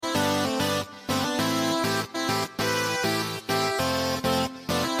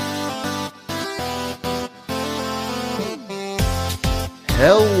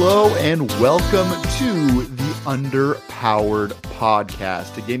Hello and welcome to the Underpowered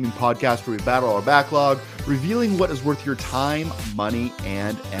Podcast, a gaming podcast where we battle our backlog, revealing what is worth your time, money,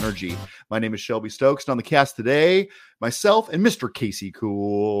 and energy. My name is Shelby Stokes, and on the cast today, myself and Mr. Casey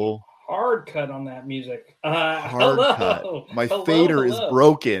Cool. Hard cut on that music. Hard cut. My fader is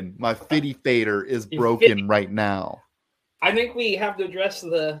broken. My fitty fader is broken right now. I think we have to address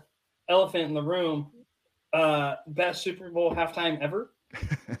the elephant in the room. Best Super Bowl halftime ever.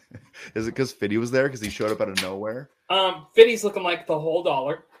 Is it because Fitty was there? Because he showed up out of nowhere? Fitty's looking like the whole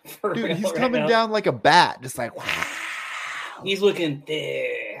dollar. Dude, he's coming down like a bat. Just like, wow. He's looking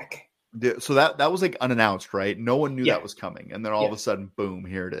thick. So that was like unannounced, right? No one knew that was coming. And then all of a sudden, boom,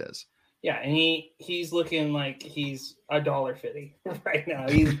 here it is. Yeah, and he's looking like he's $1 Fitty right now.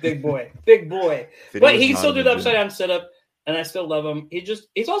 He's big boy. Big boy. But he can still do the upside down setup, and I still love him.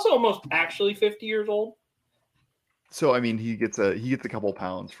 He's also almost actually 50 years old. So I mean, he gets a couple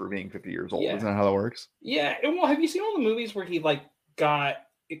pounds for being 50 years old. Yeah. Isn't that how that works? Yeah. And well, have you seen all the movies where he got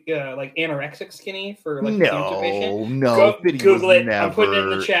like anorexic skinny for like No. Google it. I'm putting it in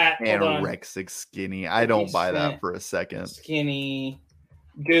the chat. Anorexic skinny. I don't buy that for a second. Skinny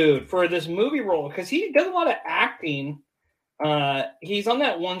dude for this movie role because he does a lot of acting. He's on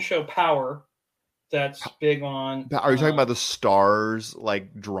that one show Power. That's big on. Are you talking about the Stars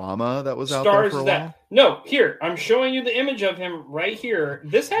like drama that was out there for a while? No, here I'm showing you the image of him right here.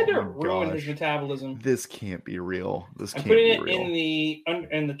 This had to ruin his metabolism. This can't be real. I'm putting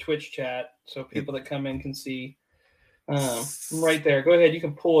it in the Twitch chat so people that come in can see. Right there. Go ahead. You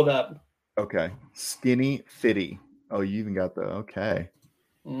can pull it up. Okay. Skinny Fitty. Oh, you even got the okay.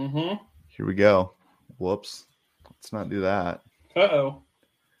 Mm-hmm. Here we go. Whoops. Let's not do that. Uh-oh.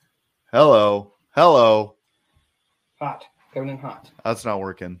 Hello. Hot. Coming in hot. That's not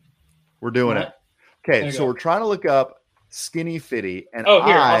working. We're doing it. Okay, so we're trying to look up Skinny Fitty. And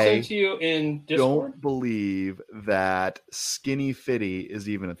I'll send it to you in Discord. Don't believe that Skinny Fitty is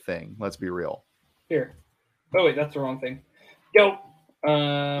even a thing. Let's be real. Here. Oh, wait, that's the wrong thing. Yo.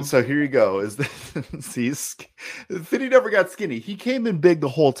 So here you go. See, Fitty never got skinny. He came in big the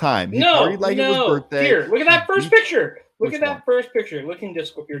whole time. He partied like it was birthday. Here, look at that first picture. Look at that first picture. Look in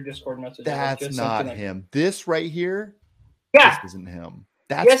your Discord message. That's not him. This right here. Yeah. This isn't him.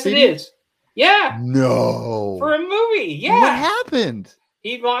 That's yes, Fitty? it is. Yeah. No. For a movie. Yeah. What happened?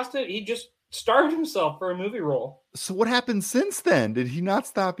 He lost it. He just starved himself for a movie role. So what happened since then? Did he not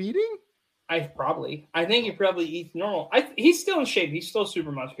stop eating? I think he probably eats normal. He's still in shape. He's still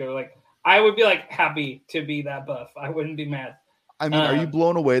super muscular. Like I would be like happy to be that buff. I wouldn't be mad. I mean, are you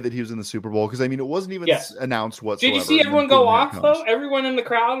blown away that he was in the Super Bowl? Because I mean, it wasn't even announced whatsoever. Did you see everyone go off though? Everyone in the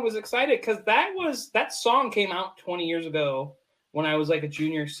crowd was excited because that song came out 20 years ago when I was like a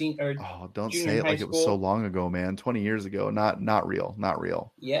junior, senior. Oh, don't say it like it was so long ago, man. 20 years ago, not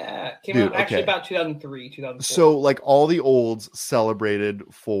real. Yeah, came out actually about 2003, 2004. So like all the olds celebrated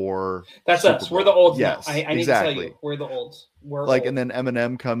for. That's Super us. Bowl. We're the olds yes, now. I need to tell you, we're the olds. We're like, old. And then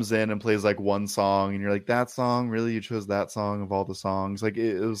Eminem comes in and plays like one song, and you're like, that song, really? You chose that song of all the songs? Like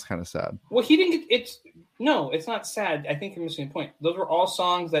it was kind of sad. Well, he didn't. It's not sad. I think you're missing the point. Those were all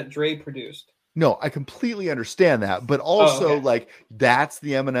songs that Dre produced. No, I completely understand that, but also like that's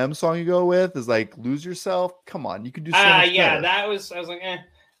the Eminem song you go with is like "Lose Yourself." Come on, you could do so much better. I was like,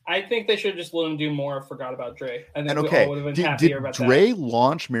 I think they should just let him do more. Forgot about Dre. I think and we all would have been happier about that. Did Dre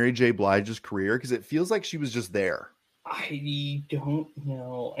launch Mary J. Blige's career? Because it feels like she was just there. I don't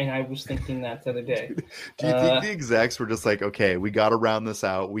know, and I was thinking that the other day. Do you think the execs were just like, okay, we got to round this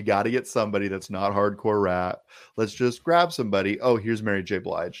out. We got to get somebody that's not hardcore rap. Let's just grab somebody. Oh, here's Mary J.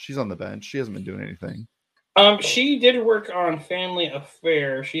 Blige. She's on the bench. She hasn't been doing anything. She did work on Family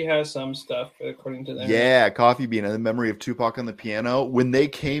Affair. She has some stuff according to them. Yeah, Coffee Bean and the Memory of Tupac on the piano. When they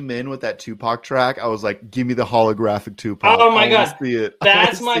came in with that Tupac track, I was like, give me the holographic Tupac. Oh my god,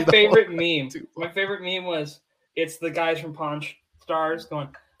 that's my favorite meme. Tupac. My favorite meme was. It's the guys from Pawn Stars going,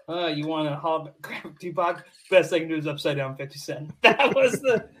 you want a holographic Tupac? Best I can do is upside down 50 Cent. That was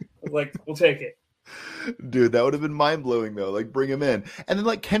like, we'll take it. Dude, that would have been mind-blowing, though. Like, bring him in. And then,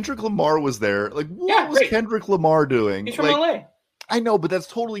 like, Kendrick Lamar was there. Like, what was Kendrick Lamar doing? He's from LA. I know, but that's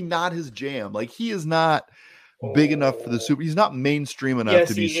totally not his jam. Like, he is not big enough for the Super. He's not mainstream enough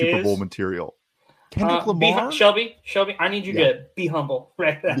to be Super Bowl material. Kendrick Lamar? Shelby, I need you to be humble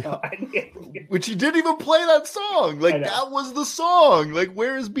right now. Which he didn't even play that song. Like, that was the song. Like,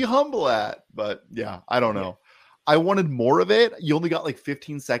 where is Be Humble at? But, yeah, I don't know. I wanted more of it. You only got, like,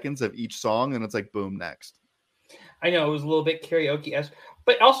 15 seconds of each song, and it's like, boom, next. I know, it was a little bit karaoke-esque.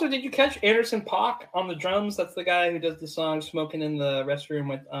 But also, did you catch Anderson .Paak on the drums? That's the guy who does the song Smoking in the Restroom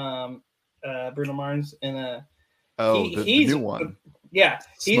with Bruno Mars. And the new one. Yeah,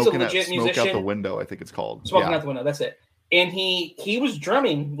 he's a legit musician. Smoke Out the Window, I think it's called. Smoking Out the Window, that's it. And he was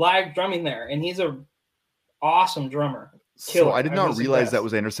live drumming there, and he's a awesome drummer. Killer. So I did not realize that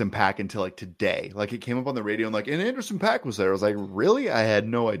was Anderson .Paak until like today. Like it came up on the radio and like, and Anderson .Paak was there. I was like, really? I had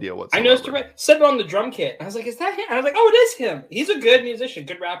no idea whatsoever. I noticed it said it on the drum kit. I was like, is that him? I was like, oh, it is him. He's a good musician,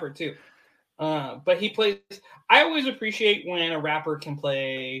 good rapper too. But he plays. I always appreciate when a rapper can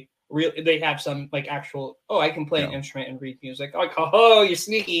play. They have some like actual. Oh, I can play an instrument and read music. Like, oh, you're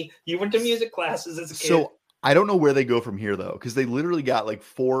sneaky. You went to music classes as a kid. So I don't know where they go from here though, because they literally got like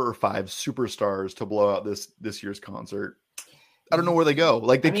 4 or 5 superstars to blow out this year's concert. I don't know where they go.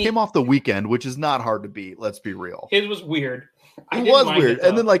 Like they came off The Weeknd, which is not hard to beat. Let's be real. It was weird. It was weird.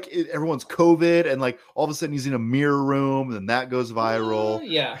 And then like everyone's COVID, and like all of a sudden he's in a mirror room, and then that goes viral.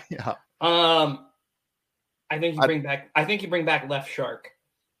 Yeah. I think you bring back Left Shark.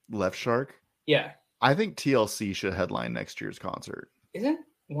 Left Shark? Yeah. I think TLC should headline next year's concert. Isn't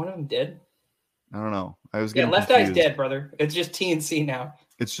one of them dead? I don't know. I was getting Left confused. Eye's dead, brother. It's just TNC now.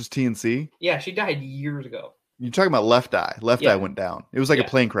 It's just TNC? Yeah, she died years ago. You're talking about Left Eye. Left Eye went down. It was like a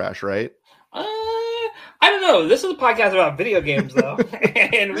plane crash, right? I don't know. This is a podcast about video games, though.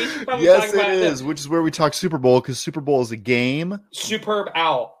 And we should probably talk about it is, which is where we talk Super Bowl, because Super Bowl is a game. Superb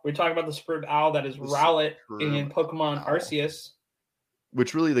Owl. We're talking about the Superb Owl that is Rowlet in Pokemon Arceus.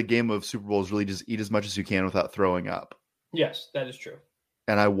 Which really, the game of Super Bowl is really just eat as much as you can without throwing up. Yes, that is true.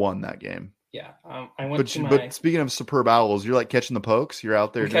 And I won that game. Yeah, I went to But speaking of Superb Owls, you're like catching the pokes? You're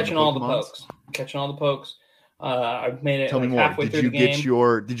out there catching all the pokes. Catching all the pokes. I've made it. Tell me more. Halfway through the game.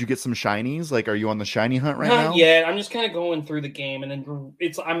 Did you get some shinies? Like, are you on the shiny hunt right now? Yeah, I'm just kind of going through the game, and then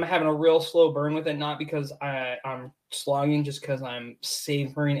I'm having a real slow burn with it. Not because I'm slogging, just because I'm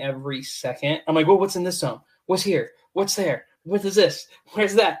savoring every second. I'm like, well, what's in this zone? What's here? What's there? What is this?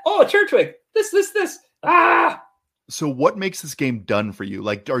 Where's that? Oh, a Turtwig. This. Ah. So what makes this game done for you?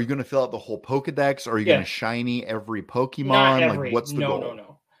 Like, are you going to fill out the whole Pokedex? Or are you going to shiny every Pokemon? Not every. Like, what's the goal?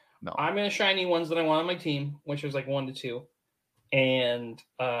 No. I'm going to shiny ones that I want on my team, which is like 1 to 2. And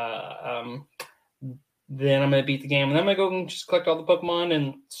then I'm going to beat the game. And then I'm going to go and just collect all the Pokemon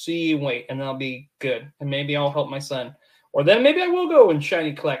and see and wait. And then I'll be good. And maybe I'll help my son. Or then maybe I will go and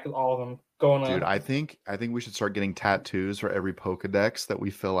shiny collect all of them. Dude, I think we should start getting tattoos for every Pokedex that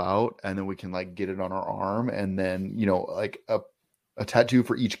we fill out. And then we can like get it on our arm. And then, like a tattoo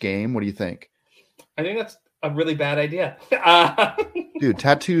for each game. What do you think? I think that's a really bad idea. Dude,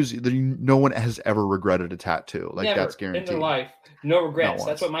 tattoos, no one has ever regretted a tattoo. Like, that's guaranteed. In their life. No regrets.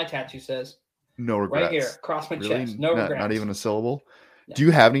 That's what my tattoo says. No regrets. Right here, across my chest. No regrets. Not even a syllable? No. Do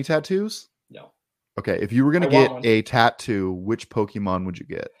you have any tattoos? No. Okay, if you were going to get a tattoo, which Pokemon would you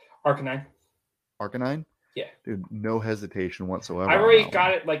get? Arcanine. Arcanine? Yeah. Dude, no hesitation whatsoever. I already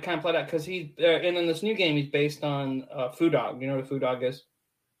got it like kind of played out because and in this new game, he's based on Foodog. You know what a Foodog is?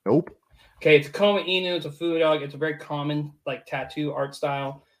 Nope. Okay, it's a Koma Inu. It's a Foodog. It's a very common like tattoo art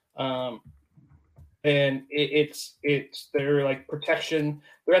style, and they're like protection.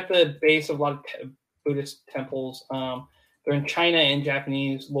 They're at the base of a lot of Buddhist temples. They're in China and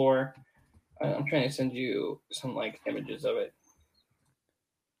Japanese lore. I'm trying to send you some like images of it.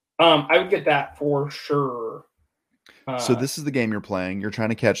 I would get that for sure. So this is the game you're playing. You're trying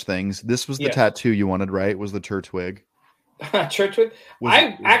to catch things. This was the tattoo you wanted, right? Was the Turtwig? Turtwig.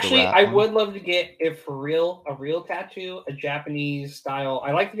 I would love to get a real tattoo, a Japanese style.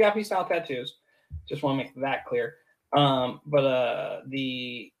 I like the Japanese style tattoos. Just want to make that clear. But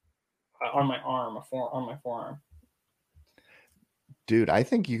the on my arm, on my forearm. Dude, I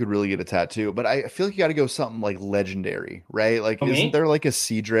think you could really get a tattoo, but I feel like you got to go something like legendary, right? Like, isn't there like a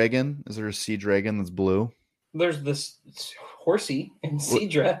sea dragon? Is there a sea dragon that's blue? There's this horsey in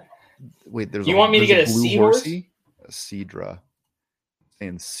Seadra. Wait, you want me to get a seahorse? A Seadra.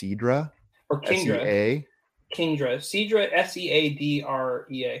 Saying Seadra? Or Kingdra. S-E-A? Kingdra. Seadra,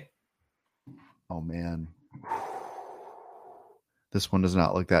 Seadrea. Oh, man. This one does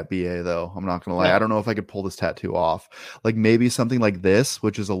not look that BA, though. I'm not going to lie. No. I don't know if I could pull this tattoo off. Like, maybe something like this,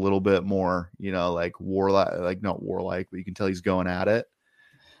 which is a little bit more, like warlike, like not warlike, but you can tell he's going at it.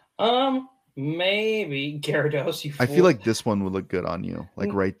 Maybe. Gyarados, you fool. I feel like this one would look good on you,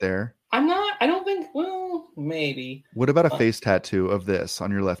 like right there. I don't think, well, maybe. What about a face tattoo of this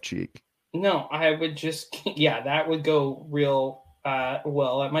on your left cheek? No, I would just, that would go real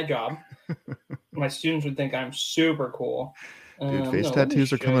well at my job. My students would think I'm super cool. Dude, face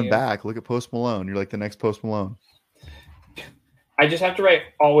tattoos are coming back. Look at Post Malone. You're like the next Post Malone. I just have to write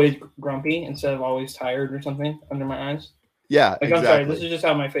always grumpy instead of always tired or something under my eyes. Yeah, exactly. I'm sorry. This is just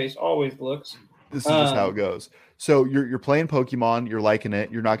how my face always looks. This is just how it goes. So you're playing Pokemon, you're liking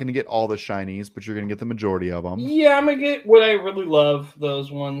it. You're not going to get all the shinies, but you're going to get the majority of them. Yeah, I'm going to get what I really love,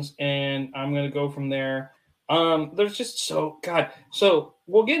 those ones, and I'm going to go from there. There's just so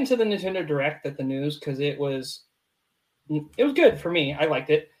we'll get into the Nintendo Direct at the news because it was good for me. I liked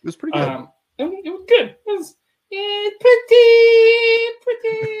it. It was pretty good. It was good. It was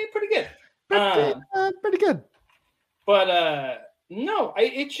pretty good. Pretty good. But no,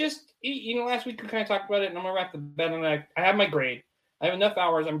 it's just, last week we kind of talked about it, and I'm gonna wrap the bed on that. I have my grade. I have enough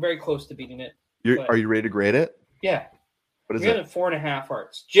hours. I'm very close to beating it. Are you ready to grade it? Yeah. What is it? 4.5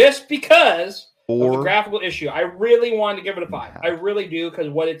 hearts. Just because of the graphical issue. I really wanted to give it a 5. I really do, because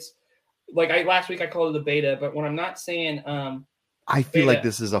what it's like. Last week I called it the beta, but when I'm not saying I feel like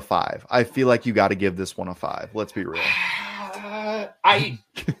this is a 5. I feel like you got to give this one a 5. Let's be real.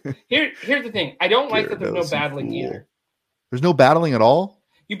 Here's the thing. I don't like that there's no battling either. There's no battling at all?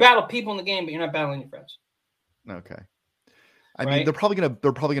 You battle people in the game, but you're not battling your friends. Okay. I mean, they're probably gonna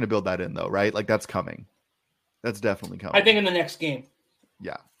build that in though, right? Like that's coming. That's definitely coming. I think in the next game.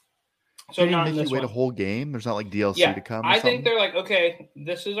 Yeah. So not in this one. Wait a whole game? There's not like DLC to come. I think they're like, okay,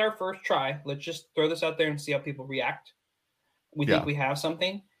 this is our first try. Let's just throw this out there and see how people react. We think we have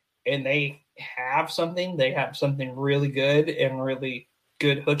something, and they have something. They have something really good and really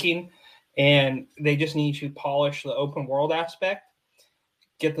good hooking, and they just need to polish the open world aspect,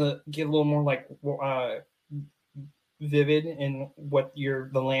 get a little more like vivid in what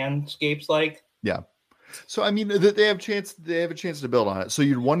the landscape's like. Yeah. So I mean, they have a chance to build on it. So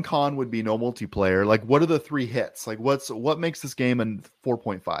your one con would be no multiplayer. Like, what are the 3 hits? Like, what makes this game a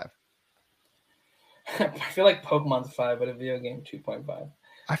 4.5? I feel like Pokemon's 5, but a video game 2.5.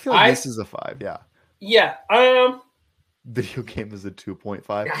 I feel like this is a 5. Yeah. Yeah. Video game is a 2.5.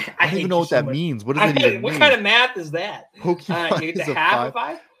 I don't even know what that means. What does it even mean? What kind of math is that? Pokemon you get is to a have 5? a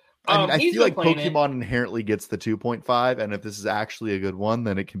 5? I mean, I feel like Pokemon inherently gets the 2.5, and if this is actually a good one,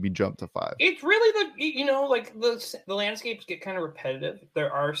 then it can be jumped to 5. It's really the landscapes get kind of repetitive.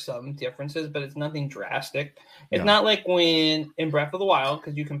 There are some differences, but it's nothing drastic. It's not like when in Breath of the Wild,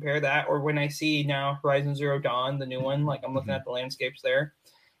 because you compare that, or when I see now Horizon Zero Dawn, the new one, like I'm looking at the landscapes there.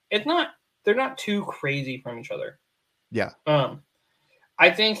 They're not too crazy from each other. Yeah. I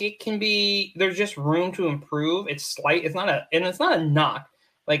think it can be. There's just room to improve. It's slight. It's not a knock.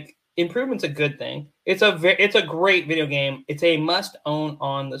 Like, improvement's a good thing. It's a great video game. It's a must own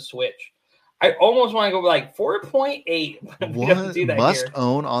on the Switch. I almost want to go like 4.8. What? Must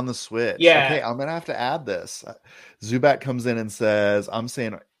own on the Switch. Yeah. Okay, I'm gonna have to add this. Zubat comes in and says, "I'm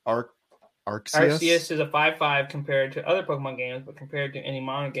saying Arceus is a 5.5 compared to other Pokemon games, but compared to any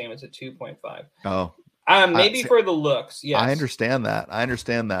modern game, it's a 2.5. Oh. Maybe for the looks, yes. I understand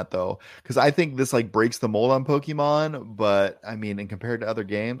that though, because I think this like breaks the mold on Pokemon. But I mean, and compared to other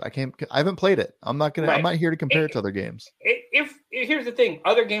games, I haven't played it. I'm not here to compare it to other games. If here's the thing,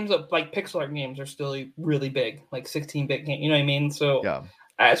 other games of like pixel art games are still really big, like 16-bit game. You know what I mean? So yeah.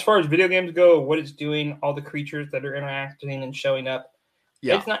 As far as video games go, what it's doing, all the creatures that are interacting and showing up,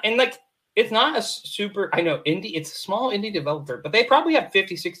 it's not a super. I know it's a small indie developer, but they probably have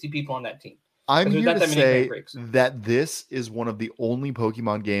 50, 60 people on that team. I'm here to say that this is one of the only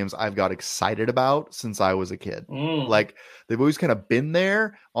Pokemon games I've got excited about since I was a kid. Like, they've always kind of been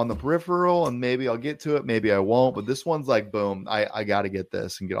there on the peripheral, and maybe I'll get to it, maybe I won't. But this one's like, boom, I got to get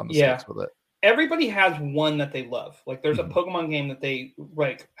this and get on the sticks with it. Everybody has one that they love. Like, there's a Pokemon game that they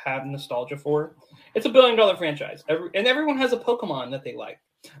like have nostalgia for. It's $1 billion franchise, and everyone has a Pokemon that they like.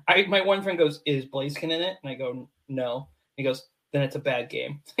 My one friend goes, "Is Blaziken in it?" And I go, "No." He goes, "Then it's a bad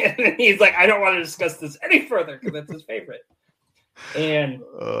game." And he's like, "I don't want to discuss this any further," because that's his favorite. And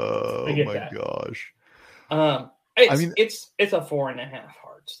oh my gosh. It's a 4.5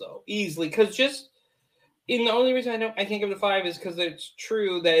 hearts though, easily, because the only reason I can't give it a 5 is because it's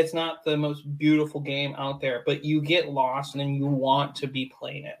true that it's not the most beautiful game out there, but you get lost and then you want to be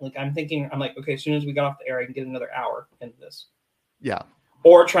playing it. Like, I'm like, okay, as soon as we got off the air, I can get another hour into this. Yeah.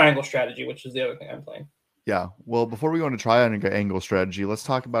 Or Triangle Strategy, which is the other thing I'm playing. Yeah. Well, before we go into Triangle Strategy, let's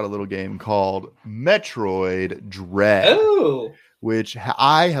talk about a little game called Metroid Dread. Oh. Which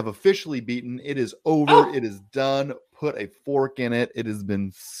I have officially beaten. It is over. Oh. It is done. Put a fork in it. It has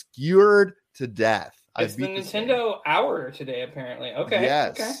been skewered to death. It's the Nintendo Hour today, apparently. Okay.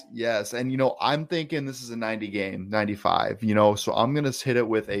 Yes. And, I'm thinking this is a 90 game, 95, so I'm going to hit it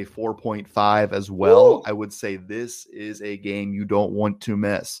with a 4.5 as well. Ooh. I would say this is a game you don't want to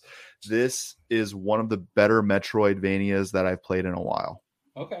miss. This is one of the better Metroidvanias that I've played in a while.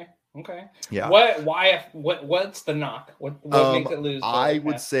 Okay. Okay. Yeah. What's the knock? What makes it lose? I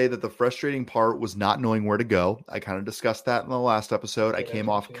would say that the frustrating part was not knowing where to go. I kind of discussed that in the last episode. I came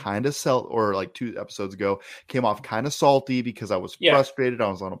off kind of like 2 episodes ago, came off kind of salty because I was frustrated. I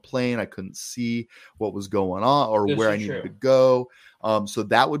was on a plane. I couldn't see what was going on or where I needed to go. So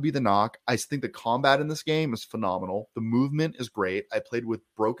that would be the knock. I think the combat in this game is phenomenal. The movement is great. I played with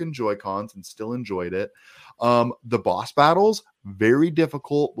broken Joy-Cons and still enjoyed it. The boss battles, very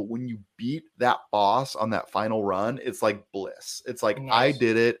difficult, but when you beat that boss on that final run, it's like bliss. It's like, nice. I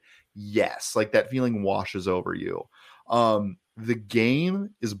did it. Yes. Like that feeling washes over you. The game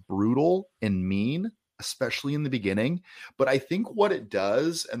is brutal and mean, especially in the beginning. But I think what it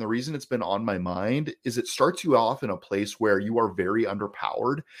does, and the reason it's been on my mind, is it starts you off in a place where you are very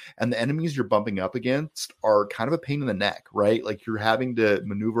underpowered and the enemies you're bumping up against are kind of a pain in the neck, right? Like you're having to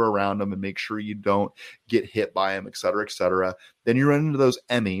maneuver around them and make sure you don't get hit by them, et cetera, et cetera. Then you run into those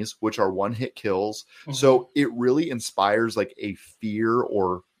Emmys, which are one-hit kills. Mm-hmm. So it really inspires like a fear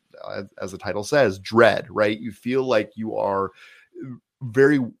or, as the title says, dread, right? You feel like you are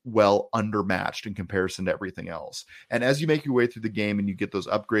very well undermatched in comparison to everything else. And as you make your way through the game and you get those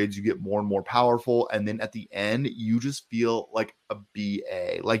upgrades, you get more and more powerful. And then at the end, you just feel like a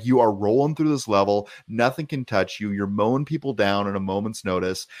BA, like you are rolling through this level. Nothing can touch you. You're mowing people down at a moment's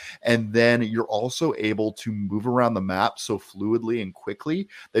notice. And then you're also able to move around the map so fluidly and quickly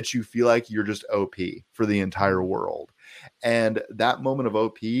that you feel like you're just OP for the entire world. And that moment of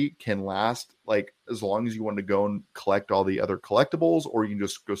OP can last like as long as you want to go and collect all the other collectibles, or you can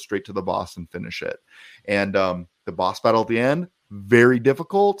just go straight to the boss and finish it. And the boss battle at the end, very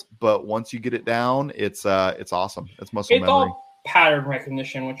difficult, but once you get it down, it's awesome. It's muscle memory. All pattern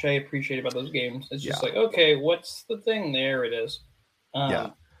recognition, which I appreciate about those games. It's just like, okay, what's the thing? There it is.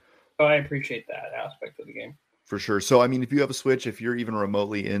 So I appreciate that aspect of the game. For sure. So, I mean, if you have a Switch, if you're even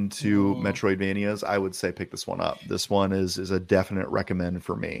remotely into Metroidvanias, I would say pick this one up. This one is a definite recommend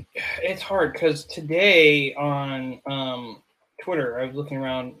for me. It's hard because today on Twitter, I was looking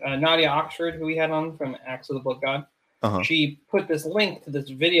around. Nadia Oxford, who we had on from Axe of the Blood God, she put this link to this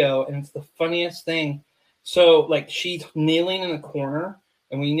video, and it's the funniest thing. So, like, she's kneeling in the corner,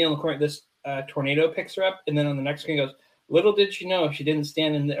 and when you kneel in the corner, this tornado picks her up, and then on the next screen goes, little did she know, if she didn't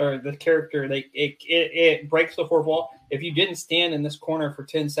stand in the character, like it breaks the fourth wall. If you didn't stand in this corner for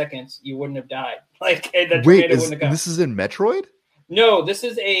 10 seconds, you wouldn't have died. Like the tornado wouldn't have come. This is in Metroid? No, this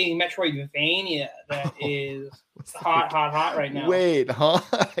is a Metroidvania that is hot right now. Wait, huh?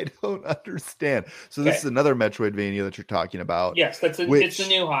 I don't understand. So this is another Metroidvania that you're talking about. Yes, it's the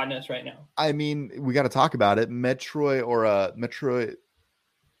new hotness right now. I mean, we got to talk about it.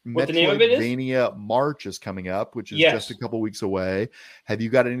 What the name of it is? Metroidvania March is coming up, which is just a couple weeks away. Have you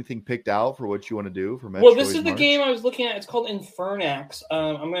got anything picked out for what you want to do for Metroid? Well, this is the game I was looking at. It's called Infernax.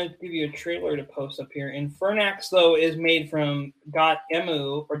 I'm going to give you a trailer to post up here. Infernax, though, is made from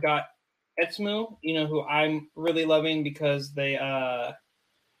 .emu or .etsmu, who I'm really loving because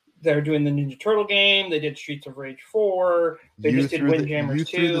they're doing the Ninja Turtle game. They did Streets of Rage 4. They just did Windjammers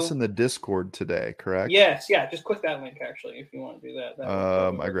 2. You threw this in the Discord today, correct? Yes, yeah. Just click that link, actually, if you want to do that.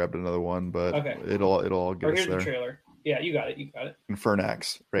 I grabbed another one, but it'll all get us there. Here's the trailer. Yeah, you got it.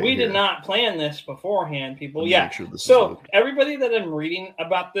 Infernax, right We did not plan this beforehand, people. So everybody that I'm reading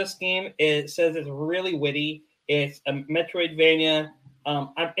about this game, it says it's really witty. It's a Metroidvania.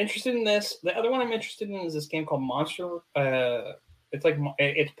 I'm interested in this. The other one I'm interested in is this game called Monster...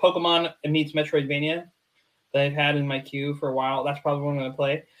 It's Pokemon meets Metroidvania that I've had in my queue for a while. That's probably what I'm going to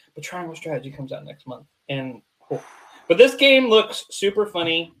play. But Triangle Strategy comes out next month. But this game looks super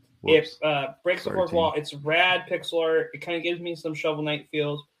funny. Whoops. It breaks the fourth wall. It's rad pixel art. It kind of gives me some Shovel Knight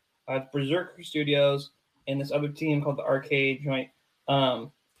feels. It's Berserker Studios and this other team called the Arcade Joint.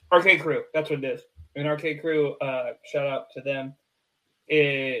 Arcade Crew. That's what it is. And Arcade Crew, shout out to them.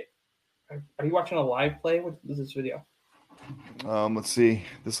 Are you watching a live play? What is this video? Let's see.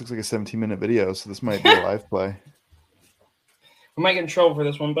 This looks like a 17-minute video, so this might be a live play. We might get in trouble for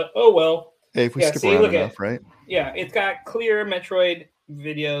this one, but oh well. Hey, if we skip around enough, right? Yeah, it's got clear Metroid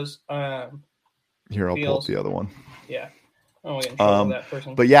videos. Here, I'll pull up the other one. Yeah. Oh, we'll get in trouble for that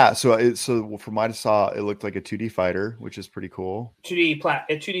person. But yeah, so from what I saw, it looked like a 2D fighter, which is pretty cool. 2D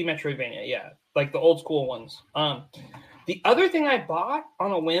Metroidvania, yeah, like the old school ones. The other thing I bought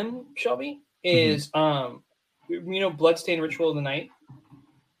on a whim, Shelby, is Bloodstained Ritual of the Night.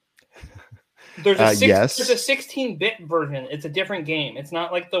 There's a 16-bit version. It's a different game. It's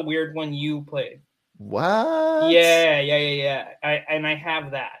not like the weird one you played. What? Yeah. I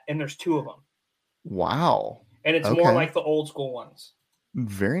have that, and there's 2 of them. Wow. And it's more like the old school ones.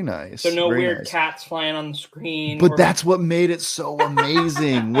 Very nice. So no Very weird nice. cats flying on the screen. But that's what made it so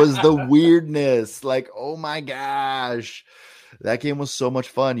amazing was the weirdness. Like, oh my gosh. That game was so much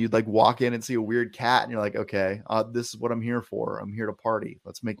fun. You'd like walk in and see a weird cat, and you're like, okay, this is what I'm here for. I'm here to party.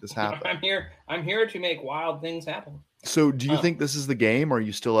 Let's make this happen. I'm here to make wild things happen. So do you think this is the game, or are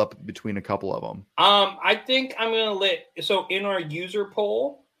you still up between a couple of them? I think I'm going to so in our user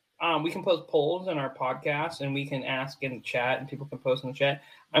poll, we can post polls in our podcast, and we can ask in the chat, and people can post in the chat.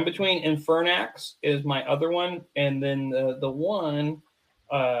 I'm between Infernax is my other one, and then the one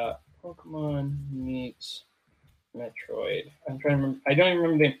Pokemon meets Metroid. I'm trying to remember. I don't even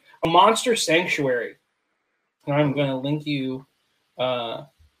remember the name. A Monster Sanctuary. And I'm going to link you the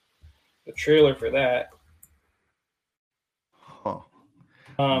trailer for that. Huh.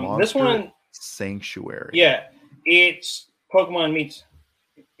 This one Sanctuary. Yeah, it's Pokemon meets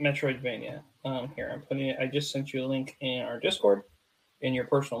Metroidvania. Here I'm putting it. I just sent you a link in our Discord, in your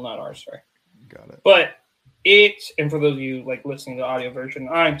personal, not ours. Sorry. Got it. But it's, and for those of you like listening to the audio version,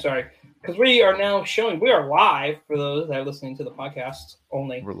 I'm sorry, because we are now showing, we are live for those that are listening to the podcast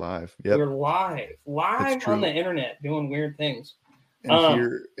only. We're live. Yep. We're live on the internet doing weird things.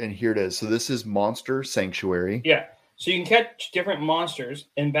 And here it is. So this is Monster Sanctuary. Yeah. So you can catch different monsters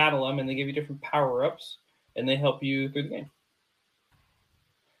and battle them, and they give you different power-ups, and they help you through the game.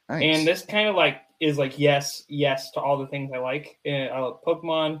 Nice. And this kind of like is like yes to all the things I like. I love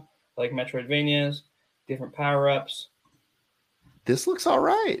Pokemon, I like Metroidvanias, different power-ups. This looks all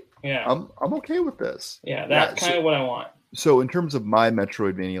right. Yeah. I'm okay with this. Yeah, that's kind of what I want. So in terms of my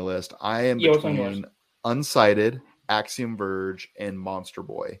Metroidvania list, I am between Unsighted, Axiom Verge, and Monster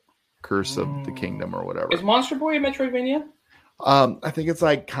Boy. Curse of the Kingdom or whatever. Is Monster Boy a Metroidvania? I think it's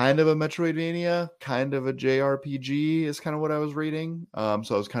like kind of a Metroidvania, kind of a JRPG is kind of what I was reading. So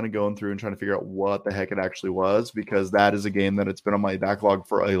I was kind of going through and trying to figure out what the heck it actually was, because that is a game that it's been on my backlog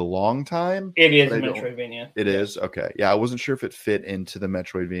for a long time. It is a Metroidvania. It is? Okay. Yeah, I wasn't sure if it fit into the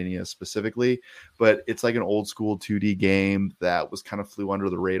Metroidvania specifically, but it's like an old school 2D game that was kind of flew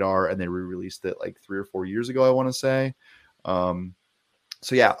under the radar, and they re-released it like 3 or 4 years ago, I want to say.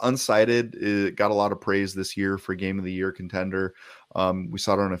 So yeah, Unsighted, it got a lot of praise this year for Game of the Year contender. We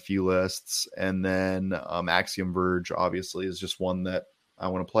saw it on a few lists, and then Axiom Verge obviously is just one that I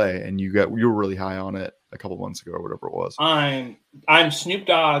want to play. And you were really high on it a couple months ago or whatever it was. I'm Snoop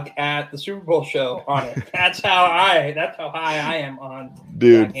Dogg at the Super Bowl show on it. That's how high I am on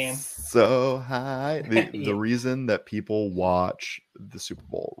that game. So high. The reason that people watch the Super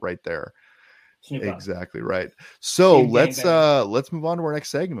Bowl right there. Exactly right. So let's move on to our next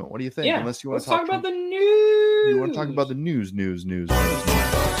segment. What do you think? Yeah, unless you want to talk about the news. You want to talk about the news. Speculation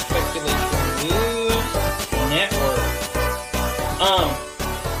News Network.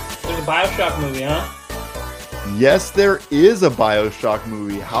 There's a BioShock movie, huh? Yes, there is a BioShock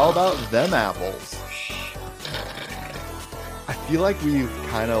movie. How about them apples? I feel like we've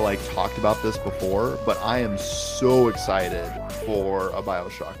kind of like talked about this before, but I am so excited for a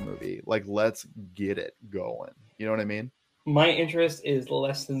BioShock movie. Like, let's get it going. You know what I mean? My interest is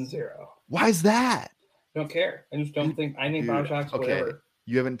less than zero. Why is that? I don't care. I just don't think. I think BioShock's whatever.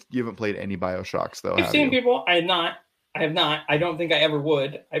 You haven't played any BioShocks though. I've seen people. I have not. I don't think I ever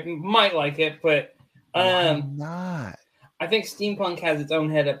would. I might like it, but why not? I think steampunk has its own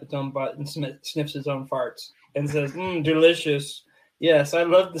head up its own butt and sniffs its own farts and says, delicious. Yes, I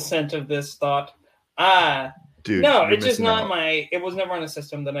love the scent of this thought. Dude, no, it's just not it was never on a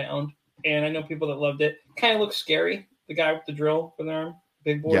system that I owned. And I know people that loved it. Kind of looks scary. The guy with the drill for the arm.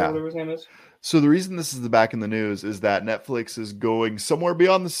 Big boy, whatever his name is. So the reason this is the back in the news is that Netflix is going somewhere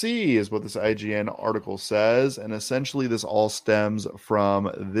beyond the sea, is what this IGN article says. And essentially this all stems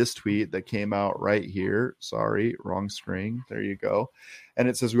from this tweet that came out right here. Sorry, wrong screen. There you go. And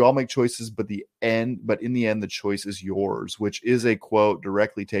it says, we all make choices, but in the end, the choice is yours, which is a quote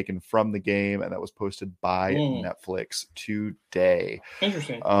directly taken from the game. And that was posted by Netflix today.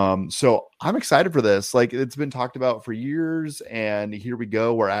 Interesting. So I'm excited for this. Like, it's been talked about for years, and here we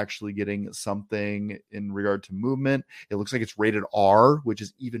go. We're actually getting something in regard to movement. It looks like it's rated R, which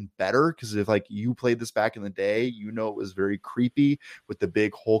is even better, because if like you played this back in the day, you know it was very creepy with the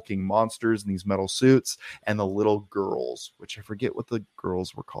big hulking monsters in these metal suits and the little girls, which I forget what the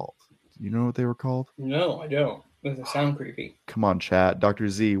girls were called. Do you know what they were called? No, I don't. Does it sound creepy? Come on, chat. Dr.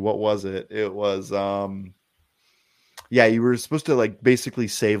 Z, what was it? It was you were supposed to like basically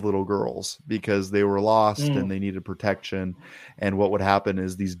save little girls because they were lost and they needed protection. And what would happen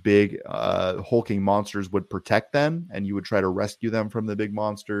is these big hulking monsters would protect them, and you would try to rescue them from the big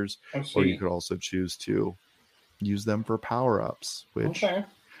monsters, or you could also choose to use them for power-ups, which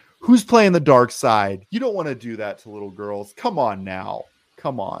who's playing the dark side? You don't want to do that to little girls. Come on now.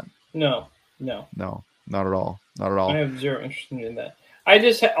 Come on. No, not at all. Not at all. I have zero interest in that. I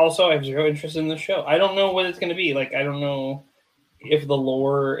just also have zero interest in the show. I don't know what it's going to be. Like, I don't know if the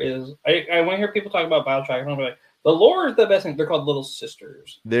lore is. I want to hear people talk about BioShock. I'm like, the lore is the best thing. They're called Little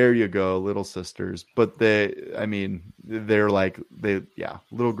Sisters. There you go, Little Sisters. But they're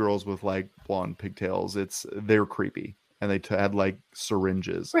little girls with like blonde pigtails. They're creepy, and they had like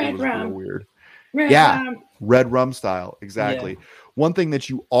syringes. It was real weird. Red rum style, exactly. Yeah. One thing that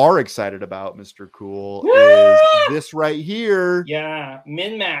you are excited about, Mr. Cool, is this right here. Yeah,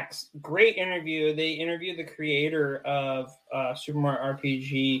 MinMax, great interview. They interviewed the creator of Super Mario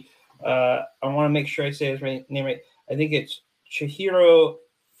RPG. I want to make sure I say his name right. I think it's Chihiro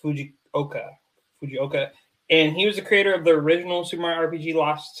Fujioka, and he was the creator of the original Super Mario RPG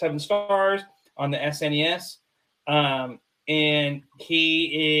Lost 7 Stars on the SNES, and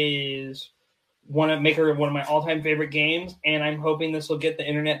he is maker of one of my all-time favorite games, and I'm hoping this will get the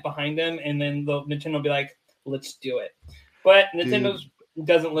internet behind him, and then Nintendo will be like, let's do it. But Nintendo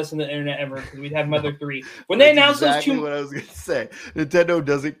doesn't listen to the internet ever, because we'd have Mother 3. When they announced those two... what I was going to say. Nintendo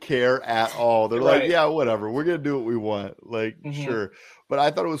doesn't care at all. They're like, yeah, whatever. We're going to do what we want. Like, sure. But I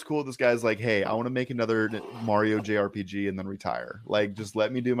thought it was cool. This guy's like, hey, I want to make another Mario JRPG and then retire. Like, just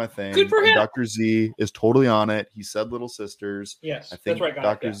let me do my thing. Good for him. Dr. Z is totally on it. He said Little Sisters. Yes, I think that's right,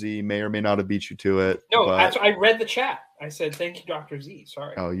 Dr. Z may or may not have beat you to it. No, I read the chat. I said, thank you, Dr. Z.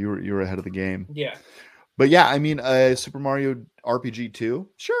 Sorry. Oh, you were ahead of the game. Yeah. But yeah, I mean, Super Mario RPG 2,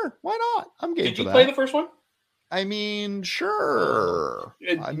 sure, why not? I'm game for that. Did you play the first one? I mean, sure.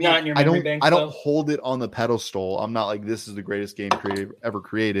 Not in your memory bank. I don't hold it on the pedestal. I'm not like, this is the greatest game ever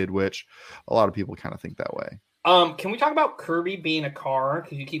created, which a lot of people kind of think that way. Can we talk about Kirby being a car?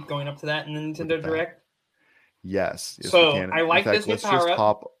 Because you keep going up to that in the Nintendo Direct. Yes. So I like this new power-up. Let's just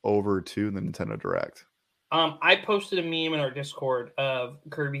hop over to the Nintendo Direct. I posted a meme in our Discord of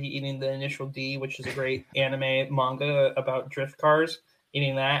Kirby eating the initial D, which is a great anime manga about drift cars,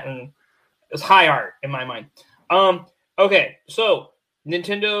 eating that, and it's high art in my mind. Okay, so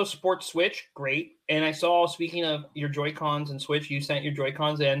Nintendo Sports Switch, great. And I saw, speaking of your Joy-Cons and Switch, you sent your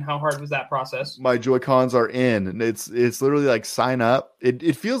Joy-Cons in. How hard was that process? My Joy-Cons are in. And it's literally like sign up.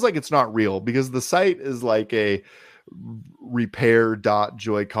 It feels like it's not real because the site is like a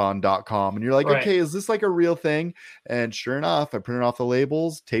repair.joycon.com, and you're like, okay, is this like a real thing? And sure enough, I printed off the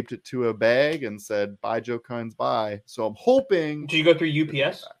labels, taped it to a bag, and said, buy Joy-Cons, buy. So I'm hoping. Did you go through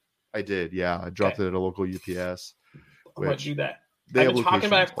UPS? I did, yeah. I dropped it at a local UPS. I'm going to do that. I've been talking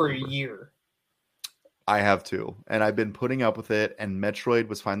about it for a year. I have too. And I've been putting up with it. And Metroid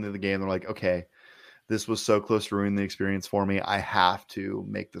was finally the game. They're like, okay, this was so close to ruining the experience for me. I have to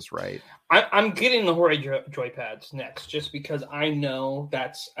make this right. I'm getting the Hori Joypads next, just because I know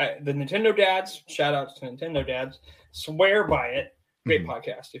that's the Nintendo dads. Shout outs to Nintendo dads. Swear by it. Great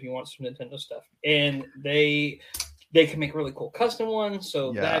podcast if you want some Nintendo stuff. And they can make really cool custom ones.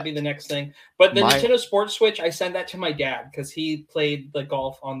 So that'd be the next thing. But the Nintendo Sports Switch, I sent that to my dad because he played the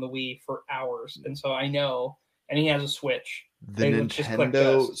golf on the Wii for hours. And so I know, and he has a Switch. The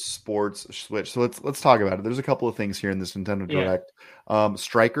Nintendo Sports Switch. So let's talk about it. There's a couple of things here in this Nintendo Direct.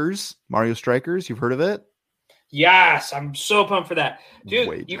 Strikers, Mario Strikers. You've heard of it? Yes, I'm so pumped for that,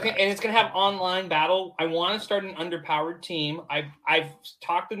 dude. You can, and it's gonna have online battle. I want to start an underpowered team. I've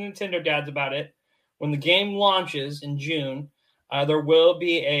talked to Nintendo dads about it. When the game launches in June, there will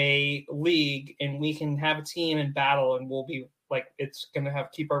be a league, and we can have a team and battle, and we'll be like, it's gonna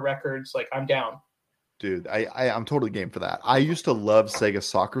keep our records. Like, I'm down. Dude, I'm totally game for that. I used to love Sega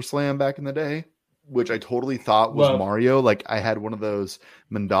Soccer Slam back in the day, which I totally thought was Mario. Like, I had one of those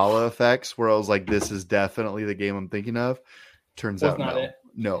mandala effects where I was like, this is definitely the game I'm thinking of. Turns out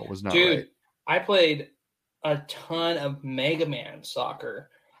no, it was not. Dude, right. I played a ton of Mega Man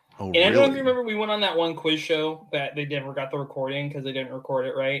Soccer. Oh, and I don't know if you remember, we went on that one quiz show that they never got the recording because they didn't record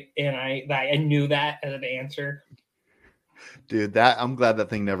it right. And I knew that as an answer. Dude, I'm glad that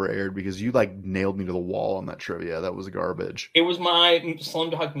thing never aired because you like nailed me to the wall on that trivia. That was garbage. It was my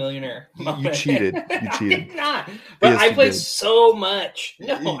Slumdog Millionaire moment. You cheated. You cheated. I did not. But I played so much.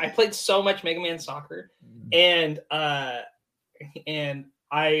 No, I played so much Mega Man Soccer. And I'm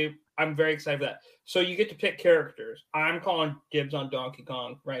very excited for that. So you get to pick characters. I'm calling dibs on Donkey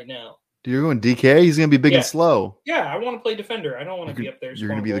Kong right now. Dude, you're going DK? He's going to be big and slow. Yeah, I want to play defender. I don't want to be up there. You're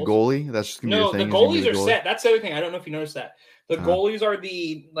going to be the goalie? That's just going to be the thing? No, the goalies are set. That's the other thing. I don't know if you noticed that. The goalies are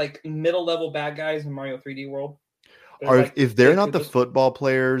the like middle-level bad guys in Mario 3D World. If they're not the football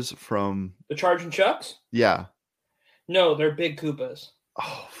players from... The Charging Chucks? Yeah. No, they're big Koopas.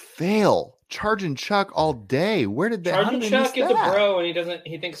 Oh, fail. Charging Chuck all day. Where did that... Charging Chuck is a bro, and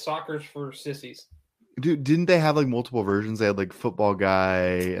he thinks soccer's for sissies. Dude, didn't they have like multiple versions? They had like football guy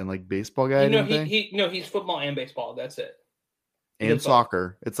and like baseball guy, didn't they? He's football and baseball. That's it. And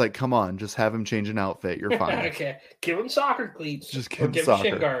soccer. It's like, come on, just have him change an outfit. You're fine. Okay, give him soccer cleats. Just give him soccer.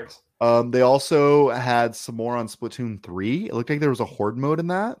 Shin guards. They also had some more on Splatoon 3. It looked like there was a horde mode in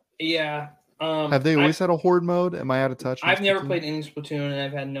that. Yeah. Have they always had a horde mode? Am I out of touch? I've never played any Splatoon, and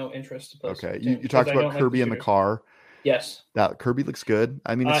I've had no interest to play. Okay, you talked about Kirby in the car. Yes, that Kirby looks good.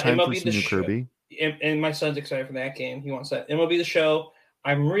 I mean, it's time for some new Kirby. And my son's excited for that game. He wants that. MLB The Show.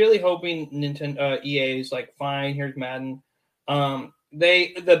 I'm really hoping Nintendo EA is like, fine. Here's Madden.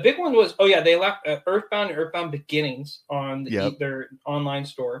 The big one was they left Earthbound and Earthbound Beginnings on their online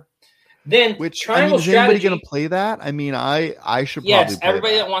store. Then is anybody going to play that? I mean, I should probably. Yes,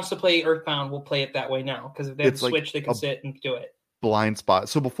 everybody that wants to play Earthbound will play it that way now because if they have the Switch, they can sit and do it. Blind spot.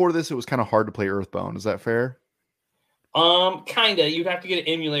 So before this, it was kind of hard to play Earthbound. Is that fair? Kinda. You'd have to get an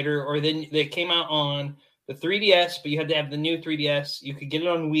emulator, or then they came out on the 3DS, but you had to have the new 3DS. You could get it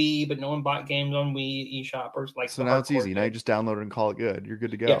on Wii, but no one bought games on Wii eShop or like. So now it's easy. Now you just download it and call it good. You're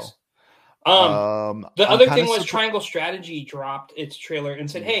good to go. Yes. The other thing was Triangle Strategy dropped its trailer and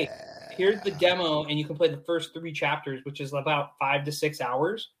said, "Hey, here's the demo, and you can play the first 3 chapters, which is about 5 to 6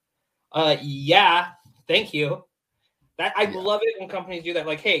 hours." Yeah, thank you. I love it when companies do that.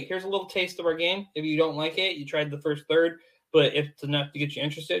 Like, hey, here's a little taste of our game. If you don't like it, you tried the first third, but if it's enough to get you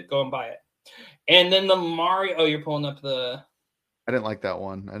interested, go and buy it. And then the Mario. Oh, you're pulling up the. I didn't like that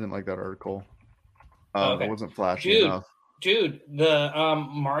one. I didn't like that article. Okay. It wasn't flashy enough. Dude, the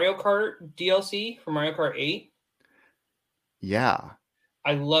Mario Kart DLC for Mario Kart 8. Yeah.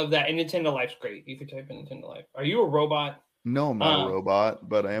 I love that. And Nintendo Life's great. You could type in Nintendo Life. Are you a robot? No, I'm not a robot,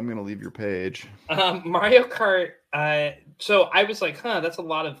 but I am going to leave your page. Mario Kart. So I was like, that's a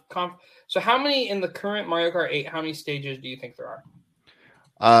lot of So how many in the current Mario Kart 8, how many stages do you think there are?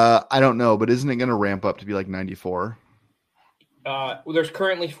 I don't know, but isn't it going to ramp up to be like 94? There's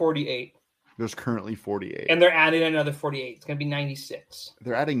currently 48. There's currently 48. And they're adding another 48. It's going to be 96.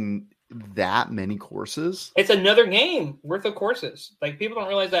 They're adding that many courses? It's another game worth of courses. Like, people don't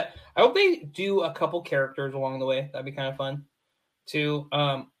realize that. I hope they do a couple characters along the way. That'd be kind of fun, too.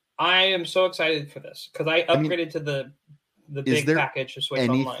 I am so excited for this because I upgraded to the big package to Switch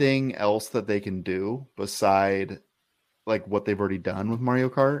Online. Anything else that they can do beside like what they've already done with Mario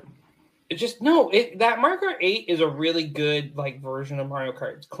Kart? That Mario Kart 8 is a really good like version of Mario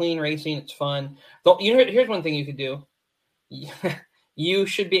Kart. It's clean racing. It's fun. Here's one thing you could do. You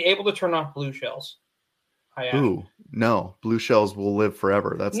should be able to turn off blue shells. Ooh, no. Blue shells will live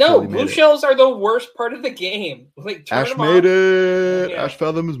forever. Blue shells are the worst part of the game. Like, Ash made it. Yeah. Ash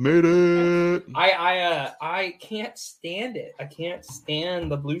Fathom has made it. I can't stand it. I can't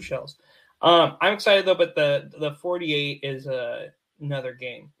stand the blue shells. I'm excited though, but the 48 is another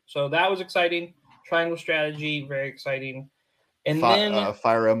game. So that was exciting. Triangle Strategy, very exciting. And then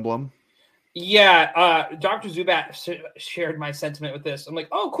Fire Emblem. Yeah, Dr. Zubat shared my sentiment with this. I'm like,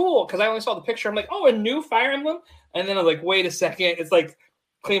 oh, cool, because I only saw the picture. I'm like, oh, a new Fire Emblem? And then I'm like, wait a second. It's like,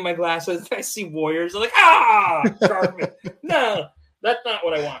 clean my glasses. I see warriors. I'm like, garbage. No, that's not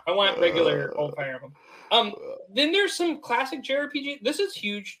what I want. I want regular old Fire Emblem. Then there's some classic JRPG. This is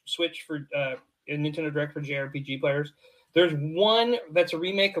huge switch for Nintendo Direct for JRPG players. There's one that's a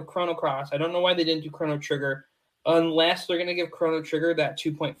remake of Chrono Cross. I don't know why they didn't do Chrono Trigger. Unless they're going to give Chrono Trigger that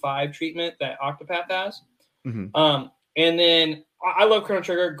 2.5 treatment that Octopath has. Mm-hmm. And then I love Chrono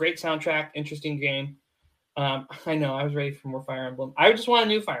Trigger. Great soundtrack. Interesting game. I know. I was ready for more Fire Emblem. I just want a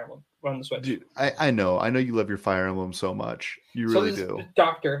new Fire Emblem on the Switch. Dude, I know. I know you love your Fire Emblem so much. You really do.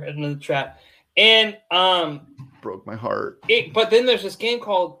 Doctor in the chat. And broke my heart. But then there's this game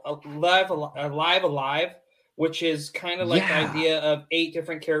called Alive, which is kind of like the idea of 8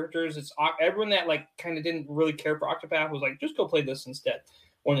 different characters. It's everyone that like kind of didn't really care for Octopath was like, just go play this instead.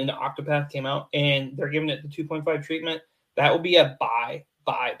 When the Octopath came out and they're giving it the 2.5 treatment, that will be a buy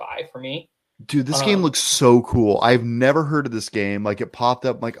for me. Dude, this game looks so cool. I've never heard of this game. Like, it popped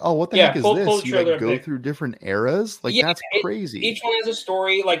up. I'm like, oh, what the heck is this? You like go through different eras? Like, that's crazy. Each one has a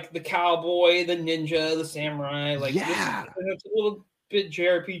story, like the cowboy, the ninja, the samurai. Like, it's a little bit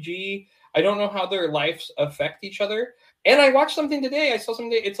JRPG. I don't know how their lives affect each other. And I watched something today. I saw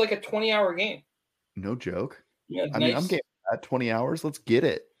something today. It's like a 20-hour game. No joke. Yeah, I mean, I'm getting that 20 hours. Let's get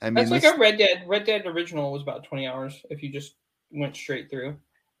it. I mean, that's like a Red Dead. Red Dead original was about 20 hours if you just went straight through.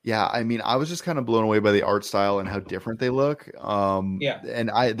 Yeah, I mean, I was just kind of blown away by the art style and how different they look. And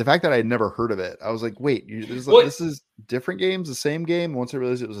the fact that I had never heard of it, I was like, wait, this is different games, the same game? Once I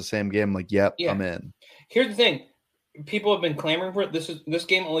realized it was the same game, I'm like, yep, I'm in. Here's the thing. People have been clamoring for it. This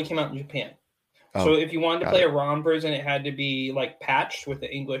game only came out in Japan. So if you wanted to play a ROM version, it had to be like patched with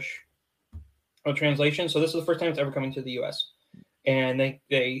the English translation. So this is the first time it's ever coming to the US. And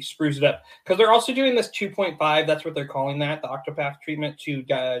they spruce it up because they're also doing this 2.5. That's what they're calling that, the Octopath treatment to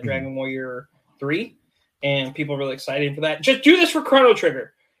Dragon Warrior 3. And people are really excited for that. Just do this for Chrono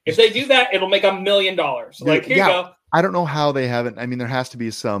Trigger. If they do that, it'll make $1 million. Like, here you go. I don't know how they haven't. I mean, there has to be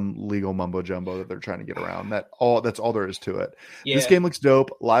some legal mumbo jumbo that they're trying to get around. That's all there is to it. Yeah. This game looks dope.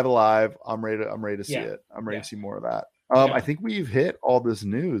 Live Alive. I'm ready to see it. I'm ready to see more of that. I think we've hit all this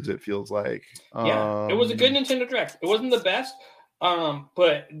news. It feels like. It was a good Nintendo Direct. It wasn't the best,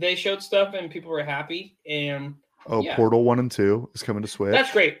 but they showed stuff and people were happy. And Portal 1 and 2 is coming to Switch.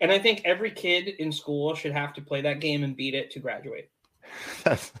 That's great. And I think every kid in school should have to play that game and beat it to graduate.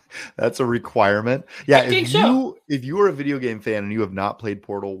 That's a requirement. Yeah, if you are a video game fan and you have not played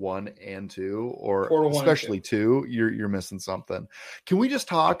Portal 1 and 2, or especially 2, you're missing something. Can we just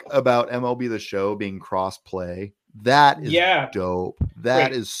talk about MLB The Show being cross-play? That is dope.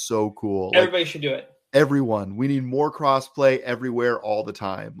 That is so cool. Everybody should do it. Everyone. We need more cross-play everywhere all the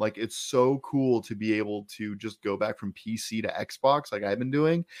time. Like, it's so cool to be able to just go back from PC to Xbox like I've been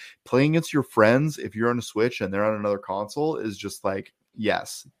doing. Playing against your friends, if you're on a Switch and they're on another console, is just like,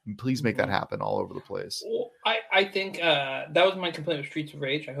 yes, please make that happen all over the place. Well, I think that was my complaint with Streets of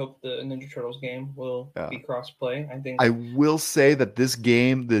Rage. I hope the Ninja Turtles game will be cross-play. I will say that this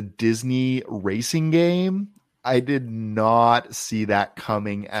game, the Disney racing game, I did not see that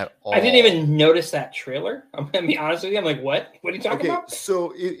coming at all. I didn't even notice that trailer. I'm going to be honest with you. I'm like, what? What are you talking about?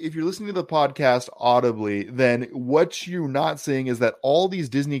 So if you're listening to the podcast audibly, then what you're not seeing is that all these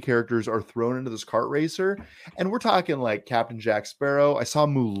Disney characters are thrown into this kart racer. And we're talking like Captain Jack Sparrow. I saw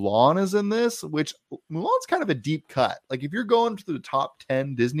Mulan is in this, which Mulan's kind of a deep cut. Like if you're going to the top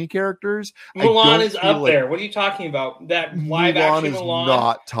 10 Disney characters, Mulan is up there. What are you talking about? That live action Mulan?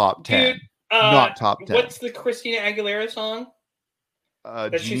 Not top 10. Dude, not top 10. What's the Christina Aguilera song?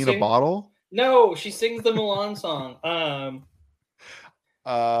 Genie in a Bottle? No, she sings the Mulan song.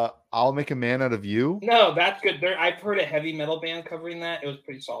 I'll Make a Man Out of You? No, that's good. I've heard a heavy metal band covering that. It was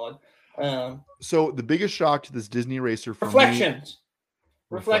pretty solid. So the biggest shock to this Disney racer for Reflections.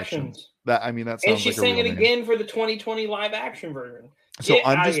 That sounds and she sang it again for the 2020 live action version. So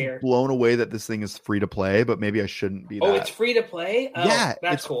I'm just blown away that this thing is free to play, but maybe I shouldn't be. Oh, it's free to play? Oh, yeah,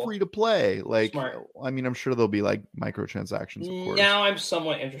 that's it's cool. Free to play. Like, smart. I'm sure there'll be like microtransactions, of course. Now I'm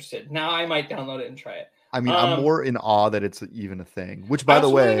somewhat interested. Now I might download it and try it. I'm more in awe that it's even a thing. Which, by the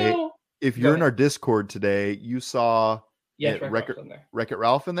way, if you're in our Discord today, you saw Wreck-It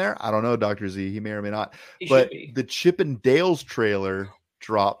Ralph in there. I don't know, Dr. Z. He may or may not. But the Chip and Dale's trailer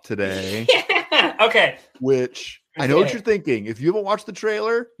dropped today. Okay. Which I know what you're thinking. If you haven't watched the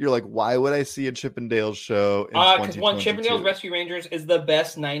trailer, you're like, why would I see a Chip and Dale's show in 2022? Because Chip and Dale's Rescue Rangers is the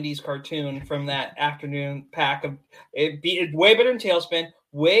best 90s cartoon from that afternoon pack of it way better than Tailspin,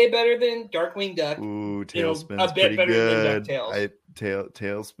 way better than Darkwing Duck. Ooh, Tailspin. A bit better than DuckTales.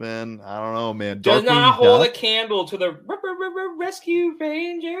 Tailspin, I don't know, man. Does not hold a candle to the Rescue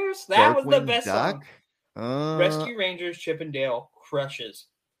Rangers. That was the best song. Rescue Rangers, Chip and Dale crushes.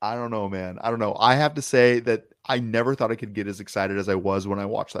 I don't know, man. I don't know. I have to say that I never thought I could get as excited as I was when I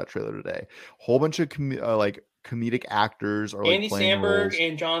watched that trailer today. Whole bunch of comedic actors are Andy Samberg roles.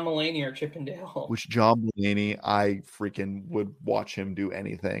 And John Mulaney are Chip and Dale. Which John Mulaney, I freaking would watch him do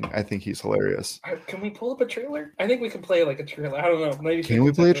anything. I think he's hilarious. Can we pull up a trailer? I think we can play like a trailer. I don't know. Maybe can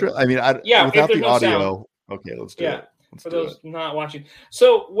we play a trailer? I mean, without the audio. Sound. Okay, let's do it. For those not watching.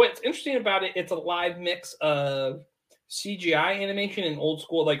 So what's interesting about it? It's a live mix of CGI animation and old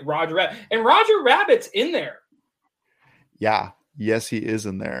school, like Roger Rabbit. And Roger Rabbit's in there. Yeah. Yes, he is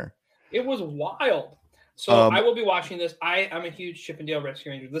in there. It was wild. So I will be watching this. I'm a huge Chip and Dale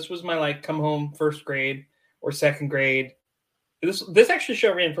Rescue Ranger. This was my come home first grade or second grade. This actually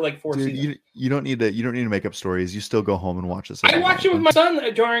show ran for 4 seasons. You don't need to make up stories. You still go home and watch this. I watched it with my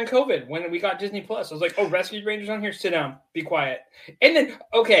son during COVID when we got Disney Plus. I was like, "Oh, Rescue Rangers on here. Sit down, be quiet." And then,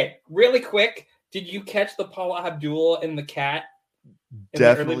 okay, really quick. Did you catch the Paula Abdul and the cat?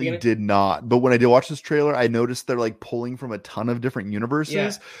 Definitely did not. But when I did watch this trailer, I noticed they're pulling from a ton of different universes.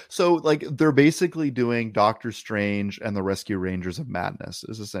 Yeah. So they're basically doing Doctor Strange and the Rescue Rangers of Madness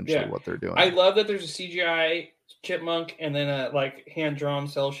is essentially what they're doing. I love that there's a CGI chipmunk and then a hand-drawn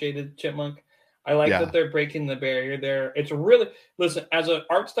cell-shaded chipmunk. I like that they're breaking the barrier there. It's really, listen, as an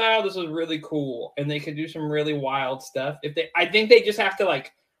art style, this is really cool. And they can do some really wild stuff. I think they just have to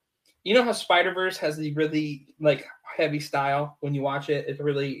you know how Spider-Verse has the really heavy style when you watch it?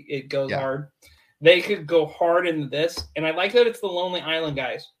 It goes hard. They could go hard into this. And I like that it's the Lonely Island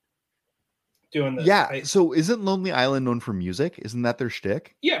guys doing this. Yeah. Right? So isn't Lonely Island known for music? Isn't that their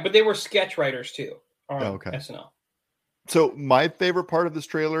shtick? Yeah, but they were sketch writers too on SNL. So my favorite part of this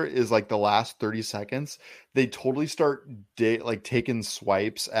trailer is like the last 30 seconds. They totally start like taking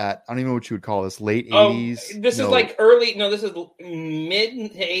swipes at, I don't even know what you would call this, late 80s. This is like early. No, this is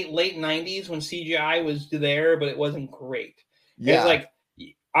mid to late 90s when CGI was there, but it wasn't great. Yeah, it's like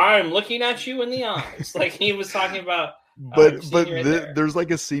I'm looking at you in the eyes, like he was talking about. But there's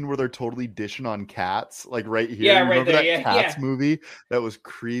like a scene where they're totally dishing on cats, like right here. Yeah, right there. That Cats movie that was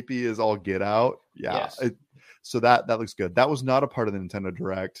creepy as all get out. Yeah. Yes. So that looks good. That was not a part of the Nintendo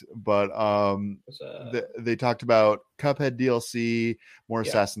Direct, but they talked about Cuphead DLC, more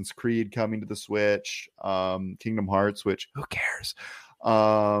Assassin's Creed coming to the Switch, Kingdom Hearts, which who cares?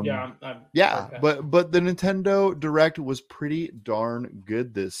 But the Nintendo Direct was pretty darn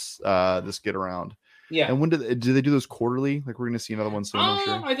good this get around. Yeah. And when do they do those quarterly? Like we're going to see another one soon, I'm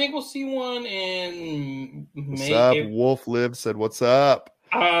sure. I think we'll see one in May. What's up? Wolf Live said, "What's up?"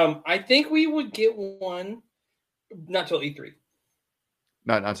 I think we would get one, not till E3.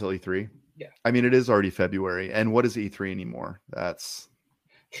 Not till E3. Yeah. I mean, it is already February, and what is E3 anymore? That's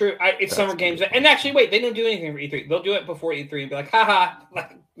true. It's Summer Games, and actually, wait, they don't do anything for E3. They'll do it before E3 and be like, "Haha!"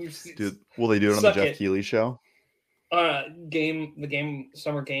 Like, dude, will they do it on the Jeff Keighley show? The game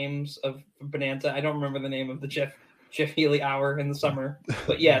Summer Games of Bonanza. I don't remember the name of the Jeff Keighley hour in the summer,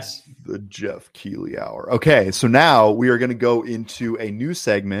 but yes. The Jeff Keighley hour. Okay, so now we are going to go into a new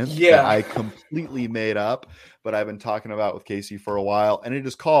segment that I completely made up, but I've been talking about with Casey for a while, and it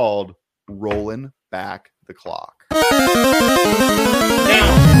is called Rolling Back the Clock.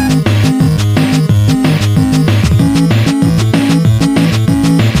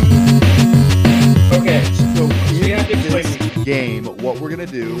 Game, what we're going to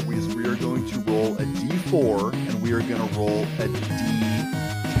do is we are going to roll a D4 and we are going to roll a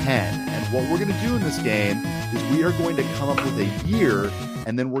D10. And what we're going to do in this game is we are going to come up with a year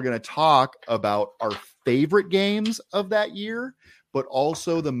and then we're going to talk about our favorite games of that year, but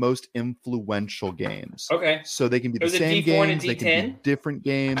also the most influential games. Okay. So they can be the same games, they can be different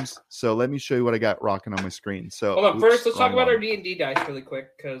games. So let me show you what I got rocking on my screen. So hold on, first let's talk about our D&D dice really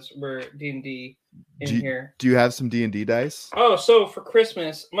quick because we're D&D here. Do you have some D&D dice? Oh, so for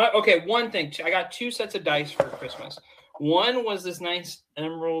Christmas, one thing. I got 2 sets of dice for Christmas. One was this nice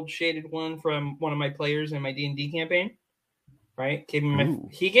emerald shaded one from one of my players in my D&D campaign. Right?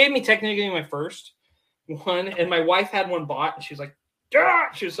 He gave me technically my first one, and my wife had one bought, and she was like, "Ah!"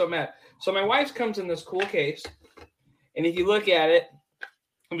 She was so mad. So my wife's comes in this cool case, and if you look at it,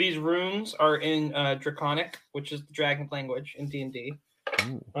 these runes are in Draconic, which is the dragon language in D&D.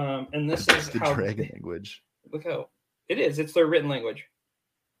 And this is the dragon language. Look how it is. It's their written language.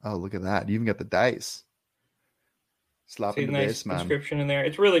 Oh, look at that! You even got the dice. Slapping the nice base, man. Description in there.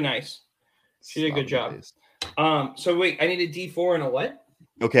 It's really nice. She did a good job. So wait, I need a D4 and a what?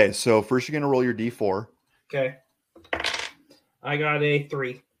 Okay, so first you're gonna roll your D4. Okay. I got a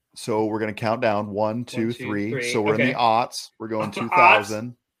 3. So we're gonna count down 1, 2, 3. So we're in the aughts. We're going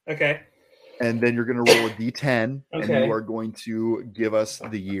 2000. Okay. And then you're gonna roll a D10, and you are going to give us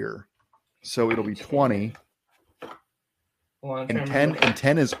the year. So it'll be 20. And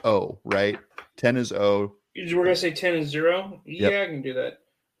 10 is O, right? 10 is O. We're gonna say 10 is 0. Yeah, I can do that.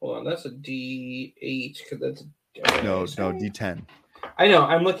 Hold on, that's a D8 because that's no D10. I know.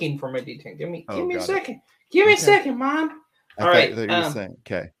 I'm looking for my D10. Give me a second. Give me a second, Mom. All right. You were saying.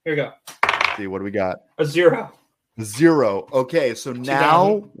 Okay. Here we go. Let's see, what do we got? A 0. 0. Okay, so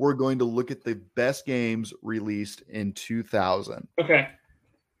now we're going to look at the best games released in 2000. Okay.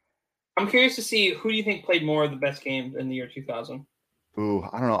 I'm curious to see who do you think played more of the best games in the year 2000? Ooh,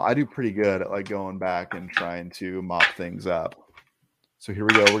 I don't know. I do pretty good at like going back and trying to mop things up. So here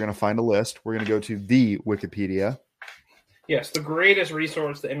we go. We're going to find a list. We're going to go to the Wikipedia. Yes, the greatest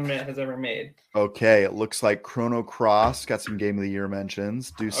resource the internet has ever made. Okay, it looks like Chrono Cross got some Game of the Year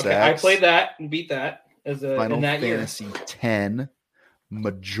mentions. Deus Ex. I played that and beat that as a Final in that Fantasy year. 10.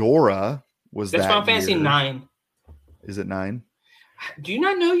 Majora was That's that Final Fantasy year. 9. Is it 9? Do you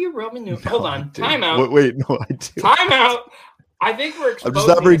not know your Roman numerals? Hold on. Time out. Wait, no, I do. Time out. I think we're exposing. I'm just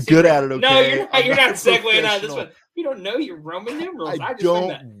not very good at it, okay? No, you're not segueing out of this one. You don't know your Roman numerals. I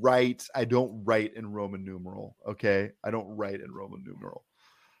don't write in Roman numeral, okay? I don't write in Roman numeral.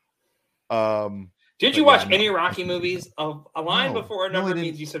 Did you watch any Rocky movies? A line before a number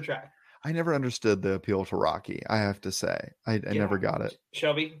means you subtract. I never understood the appeal to Rocky, I have to say. I never got it.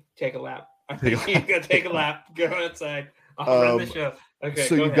 Shelby, take a lap. I think you gotta take a lap. Go outside. I'll run the show. Okay.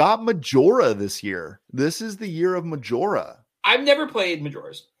 So you got Majora this year. This is the year of Majora. I've never played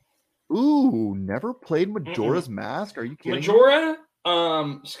Majora's. Ooh, never played Majora's Mask? Are you kidding? Majora,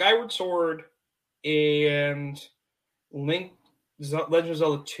 Skyward Sword, and Legend of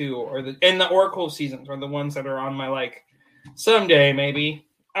Zelda 2 and the Oracle Seasons are the ones that are on my Someday, maybe.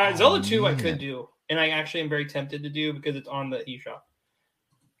 Zelda 2 I could do, and I actually am very tempted to do because it's on the eShop.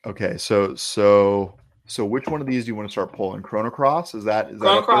 Okay, so which one of these do you want to start pulling? Chrono Cross?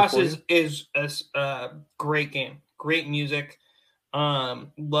 Chrono Cross is a great game. Great music.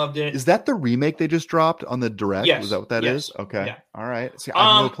 Loved it. Is that the remake they just dropped on the Direct? Yes. Was that what that is? Okay. Yeah. All right. See,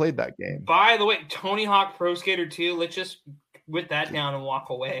 I've never played that game. By the way, Tony Hawk Pro Skater 2, let's just whip that down and walk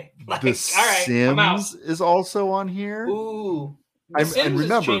away. Like, the Sims is also on here. Ooh. And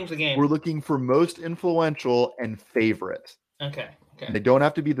remember, the game. We're looking for most influential and favorite. Okay. They don't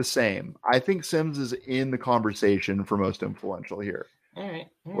have to be the same. I think Sims is in the conversation for most influential here. All right.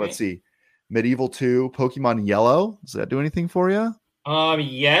 Let's see. Medieval 2, Pokemon Yellow. Does that do anything for you?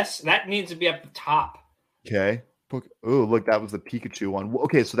 Yes. That needs to be up the top. Okay. Oh, look, that was the Pikachu one.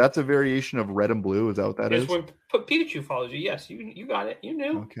 Okay, so that's a variation of Red and Blue. Is that what that is? When Pikachu follows you. Yes, you got it. You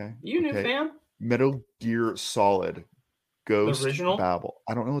knew. Okay. You knew, fam. Metal Gear Solid. Ghost original? Babel.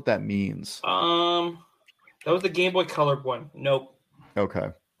 I don't know what that means. That was the Game Boy Colored one. Nope. Okay.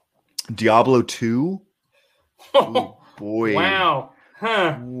 Diablo 2. Oh, boy. Wow.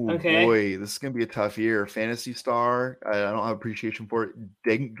 Huh. Ooh, okay. Boy, this is going to be a tough year. Phantasy Star. I don't have appreciation for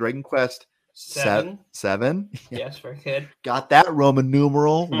it. Dragon Quest 7. Yes, very good. Got that Roman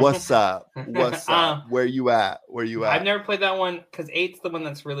numeral. What's up? What's up? Where you at? I've never played that one because 8's the one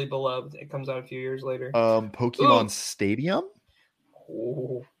that's really beloved. It comes out a few years later. Pokemon Stadium.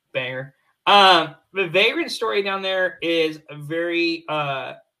 Oh, banger. The Vagrant Story down there is very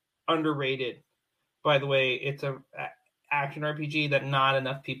underrated. By the way, it's a action RPG that not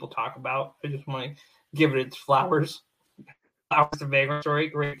enough people talk about. I just want to give it its flowers. Flowers to Vagrant Story,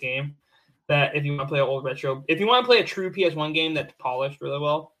 great game. That if you want to play an old retro, if you want to play a true PS1 game that's polished really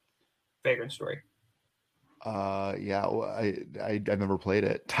well, Vagrant Story. Yeah, I never played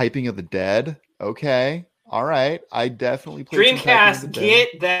it. Typing of the Dead. Okay. All right. I definitely played Dreamcast.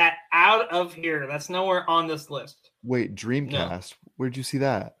 Get that out of here. That's nowhere on this list. Wait, Dreamcast. No. Where'd you see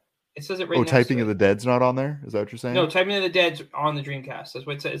that? It says it right. Oh, Typing of the Dead's not on there? Is that what you're saying? No, Typing of the Dead's on the Dreamcast. That's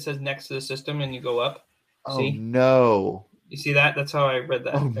what it says. It says next to the system, and you go up. See? Oh no. You see that? That's how I read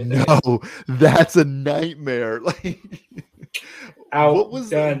that. Oh right no, that's a nightmare. Like, what was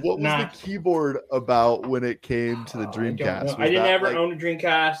the keyboard about when it came to the Dreamcast? I didn't ever own a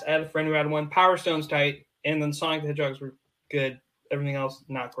Dreamcast. I had a friend who had one. Power Stone's tight, and then Sonic the Hedgehogs were good. Everything else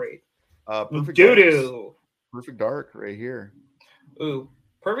not great. Perfect Dark right here. Ooh,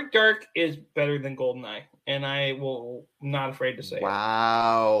 Perfect Dark is better than GoldenEye, and I will not afraid to say it.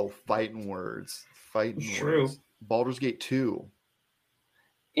 Wow, fighting words. True. Words. Baldur's Gate 2.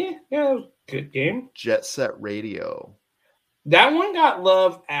 Yeah, that was a good game. Jet Set Radio. That one got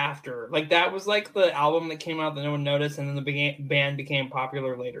love after. Like, that was like the album that came out that no one noticed, and then the band became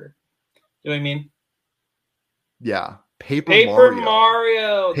popular later. You know what I mean? Yeah. Paper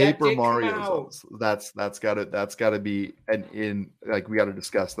Mario. Paper Mario. That's gotta be we gotta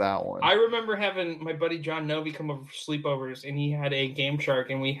discuss that one. I remember having my buddy John Novi come over for sleepovers, and he had a Game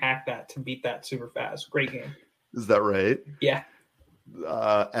Shark, and we hacked that to beat that super fast. Great game. Is that right? Yeah.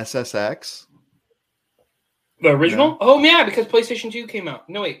 SSX. The original? No. Oh yeah, because PlayStation 2 came out.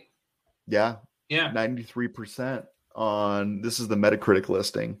 No wait. Yeah. Yeah. 93% on this is the Metacritic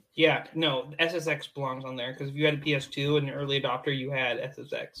listing. Yeah, no, SSX belongs on there because if you had a PS2 and an early adopter, you had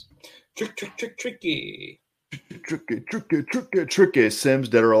SSX. Tricky. Sims,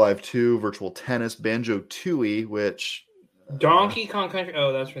 Dead or Alive 2, Virtual Tennis, Banjo-Tooie, which Donkey Kong Country.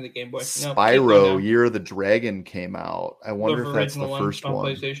 Oh, that's for the Game Boy. Spyro, Year of the Dragon came out. I wonder if that's the first one. On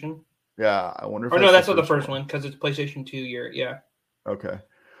PlayStation. Yeah, I wonder if that's not the first one because it's PlayStation 2 year. Yeah. Okay.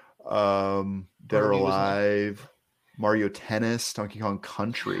 Dead or Alive, Mario Tennis, Donkey Kong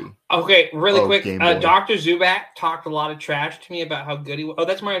Country. Okay, really quick. Dr. Zubat talked a lot of trash to me about how good he was. Oh,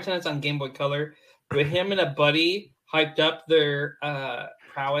 that's Mario Tennis on Game Boy Color. But him and a buddy hyped up their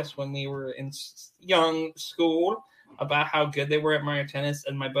prowess when we were in young school about how good they were at Mario Tennis,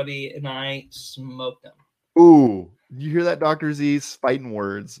 and my buddy and I smoked them. Ooh, you hear that, Dr. Z's fighting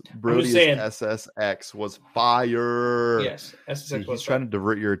words? Brody's SSX was fire. Yes, SSX was trying to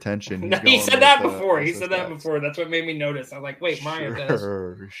divert your attention. No, he said that before. That's what made me notice. I'm like, wait, Mario Tennis.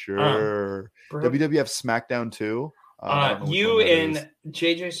 Sure. WWF SmackDown 2. You and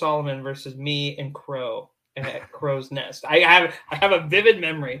JJ Solomon versus me and Crow at Crow's Nest. I have a vivid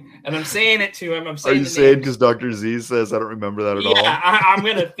memory, and I'm saying it to him. Are you saying because Dr. Z says I don't remember that at all? Yeah, I'm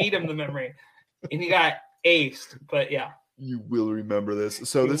gonna feed him the memory, and he got aced. But yeah, you will remember this.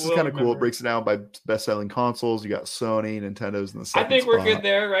 So this is kind of cool. It breaks it down by best-selling consoles. You got Sony, Nintendo's in the second I think we're spot. good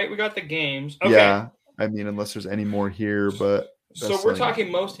there, right? We got the games. Okay. Yeah, I mean, unless there's any more here, but so we're talking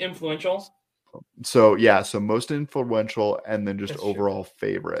most influential. So most influential, and then just overall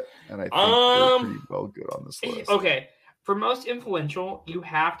favorite. And I think we're pretty well good on this list. Okay, for most influential, you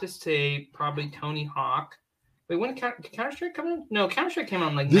have to say probably Tony Hawk. Wait, when did Counter-Strike come out? No, Counter-Strike came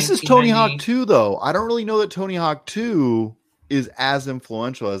out in This is Tony Hawk 2, though. I don't really know that Tony Hawk 2 is as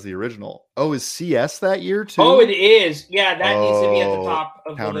influential as the original. Oh, is CS that year too? Oh, it is. Yeah, that needs to be at the top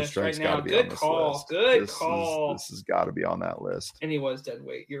of the list right now. Good call. Good call. This has got to be on that list. And he was dead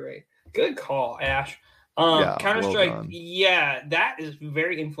weight. You're right. Good call, Ash. Counter-Strike, that is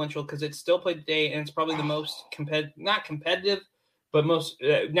very influential because it's still played today, and it's probably the most not competitive, but most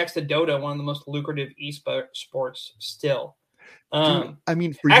next to Dota, one of the most lucrative esports still. I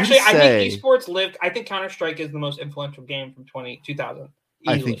mean, I think esports lived. I think Counter-Strike is the most influential game from 2000. Easily.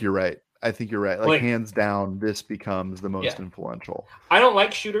 I think you're right. Like hands down, this becomes the most influential. I don't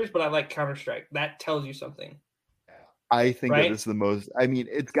like shooters, but I like Counter-Strike. That tells you something. I think that is the most. I mean,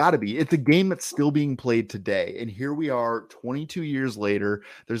 it's got to be. It's a game that's still being played today, and here we are, 22 years later.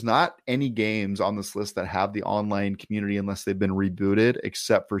 There's not any games on this list that have the online community unless they've been rebooted,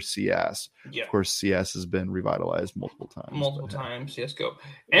 except for CS. Yeah. Of course, CS has been revitalized multiple times. CS:GO,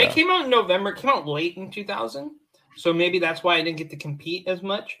 and it came out in November. It came out late in 2000, so maybe that's why I didn't get to compete as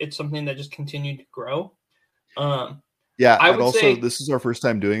much. It's something that just continued to grow. Yeah, and also this is our first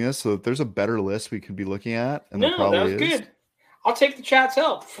time doing this, so if there's a better list we could be looking at, and there probably that was good. I'll take the chat's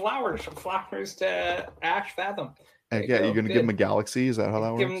help. Flowers to Ash Fathom. You're gonna give him a galaxy. Is that how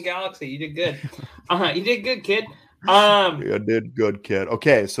that works? Give him a galaxy. You did good. You did good, kid. You did good, kid.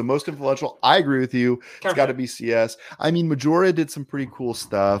 Okay, so most influential. I agree with you. It's got to be CS. I mean, Majora did some pretty cool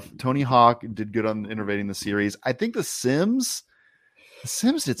stuff. Tony Hawk did good on innovating the series. I think The Sims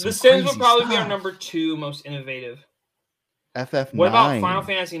did some. The Sims would probably be our number 2 most innovative. FF9. What about Final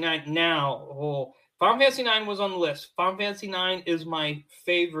Fantasy 9 now? Final Fantasy 9 was on the list. Final Fantasy 9 is my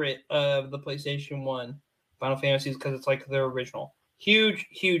favorite of the PlayStation 1 Final Fantasies because it's like their original. Huge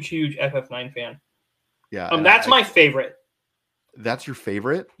FF9 fan. Yeah. That's my favorite. That's your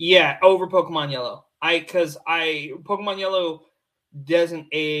favorite? Yeah, over Pokemon Yellow. Pokemon Yellow doesn't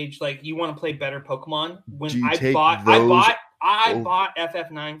age. Like, you want to play better Pokemon. When I bought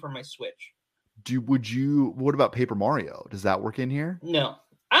FF9 for my Switch. What about Paper Mario? Does that work in here? No.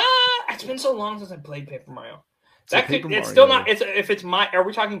 It's been so long since I played Paper Mario. It's still not. Are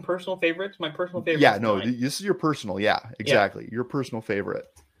we talking personal favorites? My personal favorite. Yeah, no, this is your personal. Yeah, exactly. Your personal favorite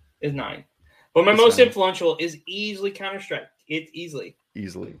is 9. But my most influential is easily Counter-Strike. It's easily.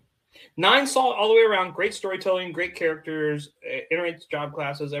 9 solid all the way around. Great storytelling, great characters, iterates job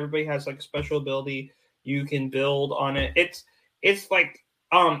classes. Everybody has like a special ability. You can build on it. It's like.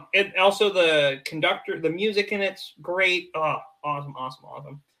 And also the conductor, the music in it's great. Oh, awesome.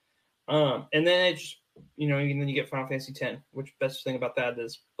 And then it's, and then you get Final Fantasy X, which best thing about that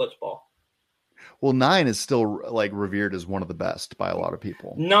is Blitzball. Well, 9 is still like revered as one of the best by a lot of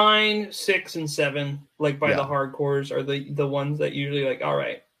people. 9, 6, and 7, like by the hardcores, are the ones that usually like, all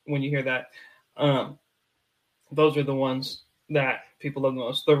right, when you hear that, those are the ones that people love the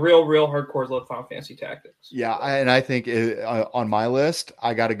most. The real hardcores love Final Fantasy Tactics. Yeah, and I think on my list,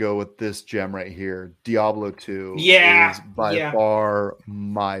 I got to go with this gem right here. Diablo 2 is by far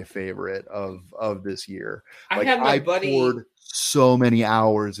my favorite of this year. I poured so many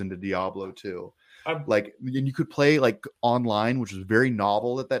hours into Diablo 2. And you could play like online, which was very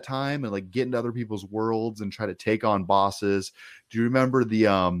novel at that time, and like get into other people's worlds and try to take on bosses. Do you remember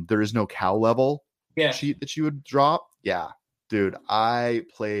the there is no cow level cheat that you would drop? Yeah. Dude, I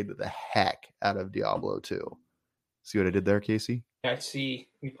played the heck out of Diablo 2. See what I did there, Casey? I see.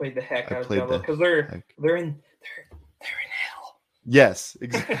 You played the heck out of Diablo because they're in hell. Yes,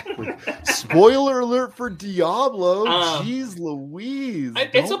 exactly. Spoiler alert for Diablo. Jeez Louise.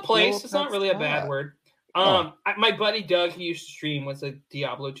 It's a place. It's not really a bad word. My buddy Doug, he used to stream, was a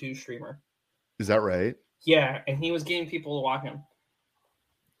Diablo 2 streamer. Is that right? Yeah, and he was getting people to watch him.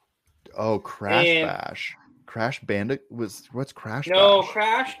 Oh, Crash Bash. Crash Bandicoot what's Crash Bash? No,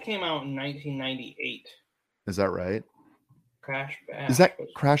 Crash came out in 1998. Is that right? Crash Bash. Is that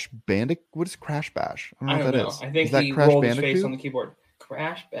Crash Bandicoot? What is Crash Bash? I don't know what that is. I think he rolled his face on the keyboard.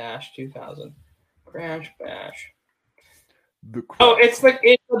 Crash Bash 2000. Crash Bash. It's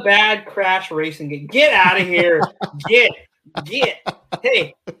the bad Crash racing game. Get out of here. Get.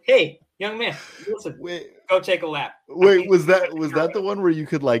 Hey, young man, listen. Go take a lap. Wait, was that the one where you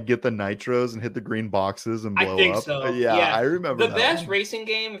could like get the nitros and hit the green boxes and blow up? I think so. Yeah, I remember the best racing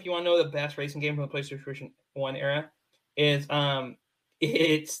game. If you want to know the best racing game from the PlayStation 1 era, is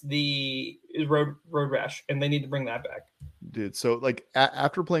it's Road Rash, and they need to bring that back. Dude, so like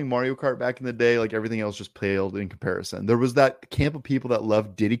after playing Mario Kart back in the day, like everything else just paled in comparison. There was that camp of people that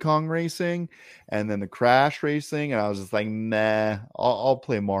loved Diddy Kong Racing and then the Crash Racing, and I was just like, nah, I'll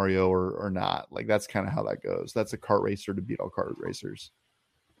play Mario or not. Like that's kind of how that goes. That's a kart racer to beat all kart racers.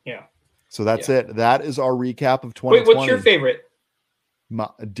 Yeah. So that's it. That is our recap of 2020. Wait, what's your favorite?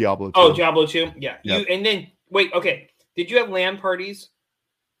 Diablo 2. Oh, Diablo 2. Yeah. Yep. And then wait, okay. Did you have LAN parties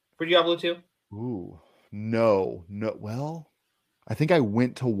for Diablo 2? Ooh. No. Well, I think I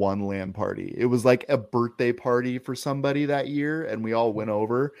went to one LAN party. It was like a birthday party for somebody that year, and we all went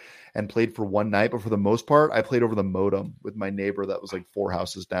over and played for one night. But for the most part, I played over the modem with my neighbor that was like 4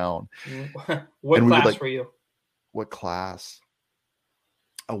 houses down. What class were you? What class?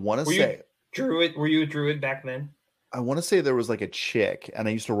 I want to say Druid. Were you a Druid back then? I want to say there was like a chick, and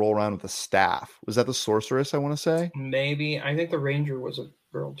I used to roll around with a staff. Was that the sorceress? I want to say maybe. I think the ranger was a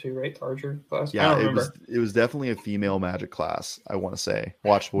girl too, right? The archer class. Yeah, it was definitely a female magic class. I want to say.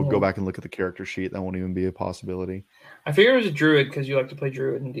 We'll go back and look at the character sheet. That won't even be a possibility. I figured it was a druid because you like to play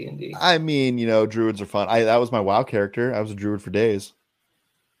druid in D&D. I mean, druids are fun. That was my WoW character. I was a druid for days.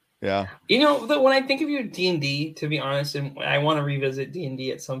 Yeah. When I think of you D&D, to be honest, and I want to revisit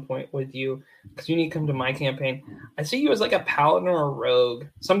D&D at some point with you, because you need to come to my campaign, I see you as like a paladin or a rogue.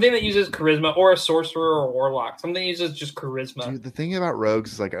 Something that uses charisma, or a sorcerer or a warlock. Something that uses just charisma. Dude, the thing about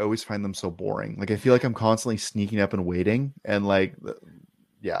rogues is like I always find them so boring. Like I feel like I'm constantly sneaking up and waiting, and like,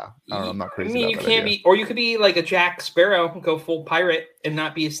 yeah, I don't know, I'm not crazy. I mean, you can't be, or you could be like a Jack Sparrow, go full pirate, and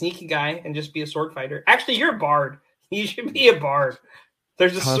not be a sneaky guy, and just be a sword fighter. Actually, you're a bard. You should be a bard.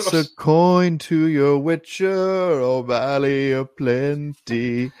 There's Toss a coin to your witcher, oh valley of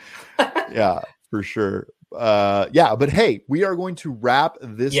plenty. Yeah, for sure. But hey, we are going to wrap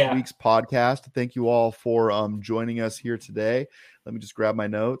this week's podcast. Thank you all for joining us here today. Let me just grab my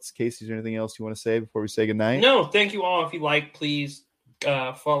notes. Casey, is there anything else you want to say before we say goodnight? No, thank you all. If you like, please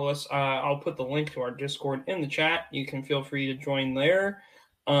follow us. I'll put the link to our Discord in the chat. You can feel free to join there.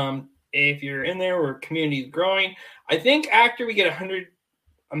 If you're in there, our community is growing. I think after we get 100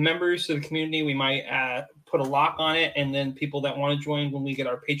 members to the community, we might put a lock on it, and then people that want to join when we get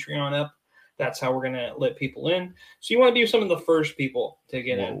our Patreon up, that's how we're going to let people in. So you want to be some of the first people to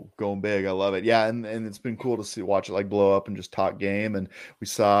get in. Going big. I love it. Yeah. And it's been cool to watch it like blow up and just talk game. And we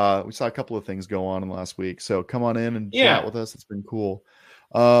saw a couple of things go on in the last week. So come on in and chat with us. It's been cool.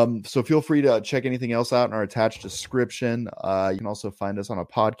 So feel free to check anything else out in our attached description. You can also find us on a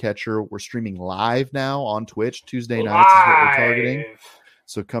podcatcher. We're streaming live now on Twitch. Tuesday nights is what we're targeting.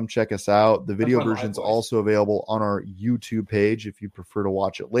 So come check us out. The video version is also available on our YouTube page if you prefer to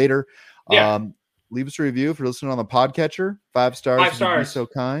watch it later. Yeah. Leave us a review if you're listening on the podcatcher. 5 stars. 5 stars. Be so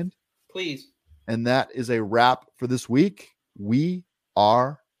kind. Please. And that is a wrap for this week. We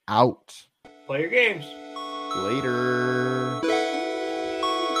are out. Play your games. Later.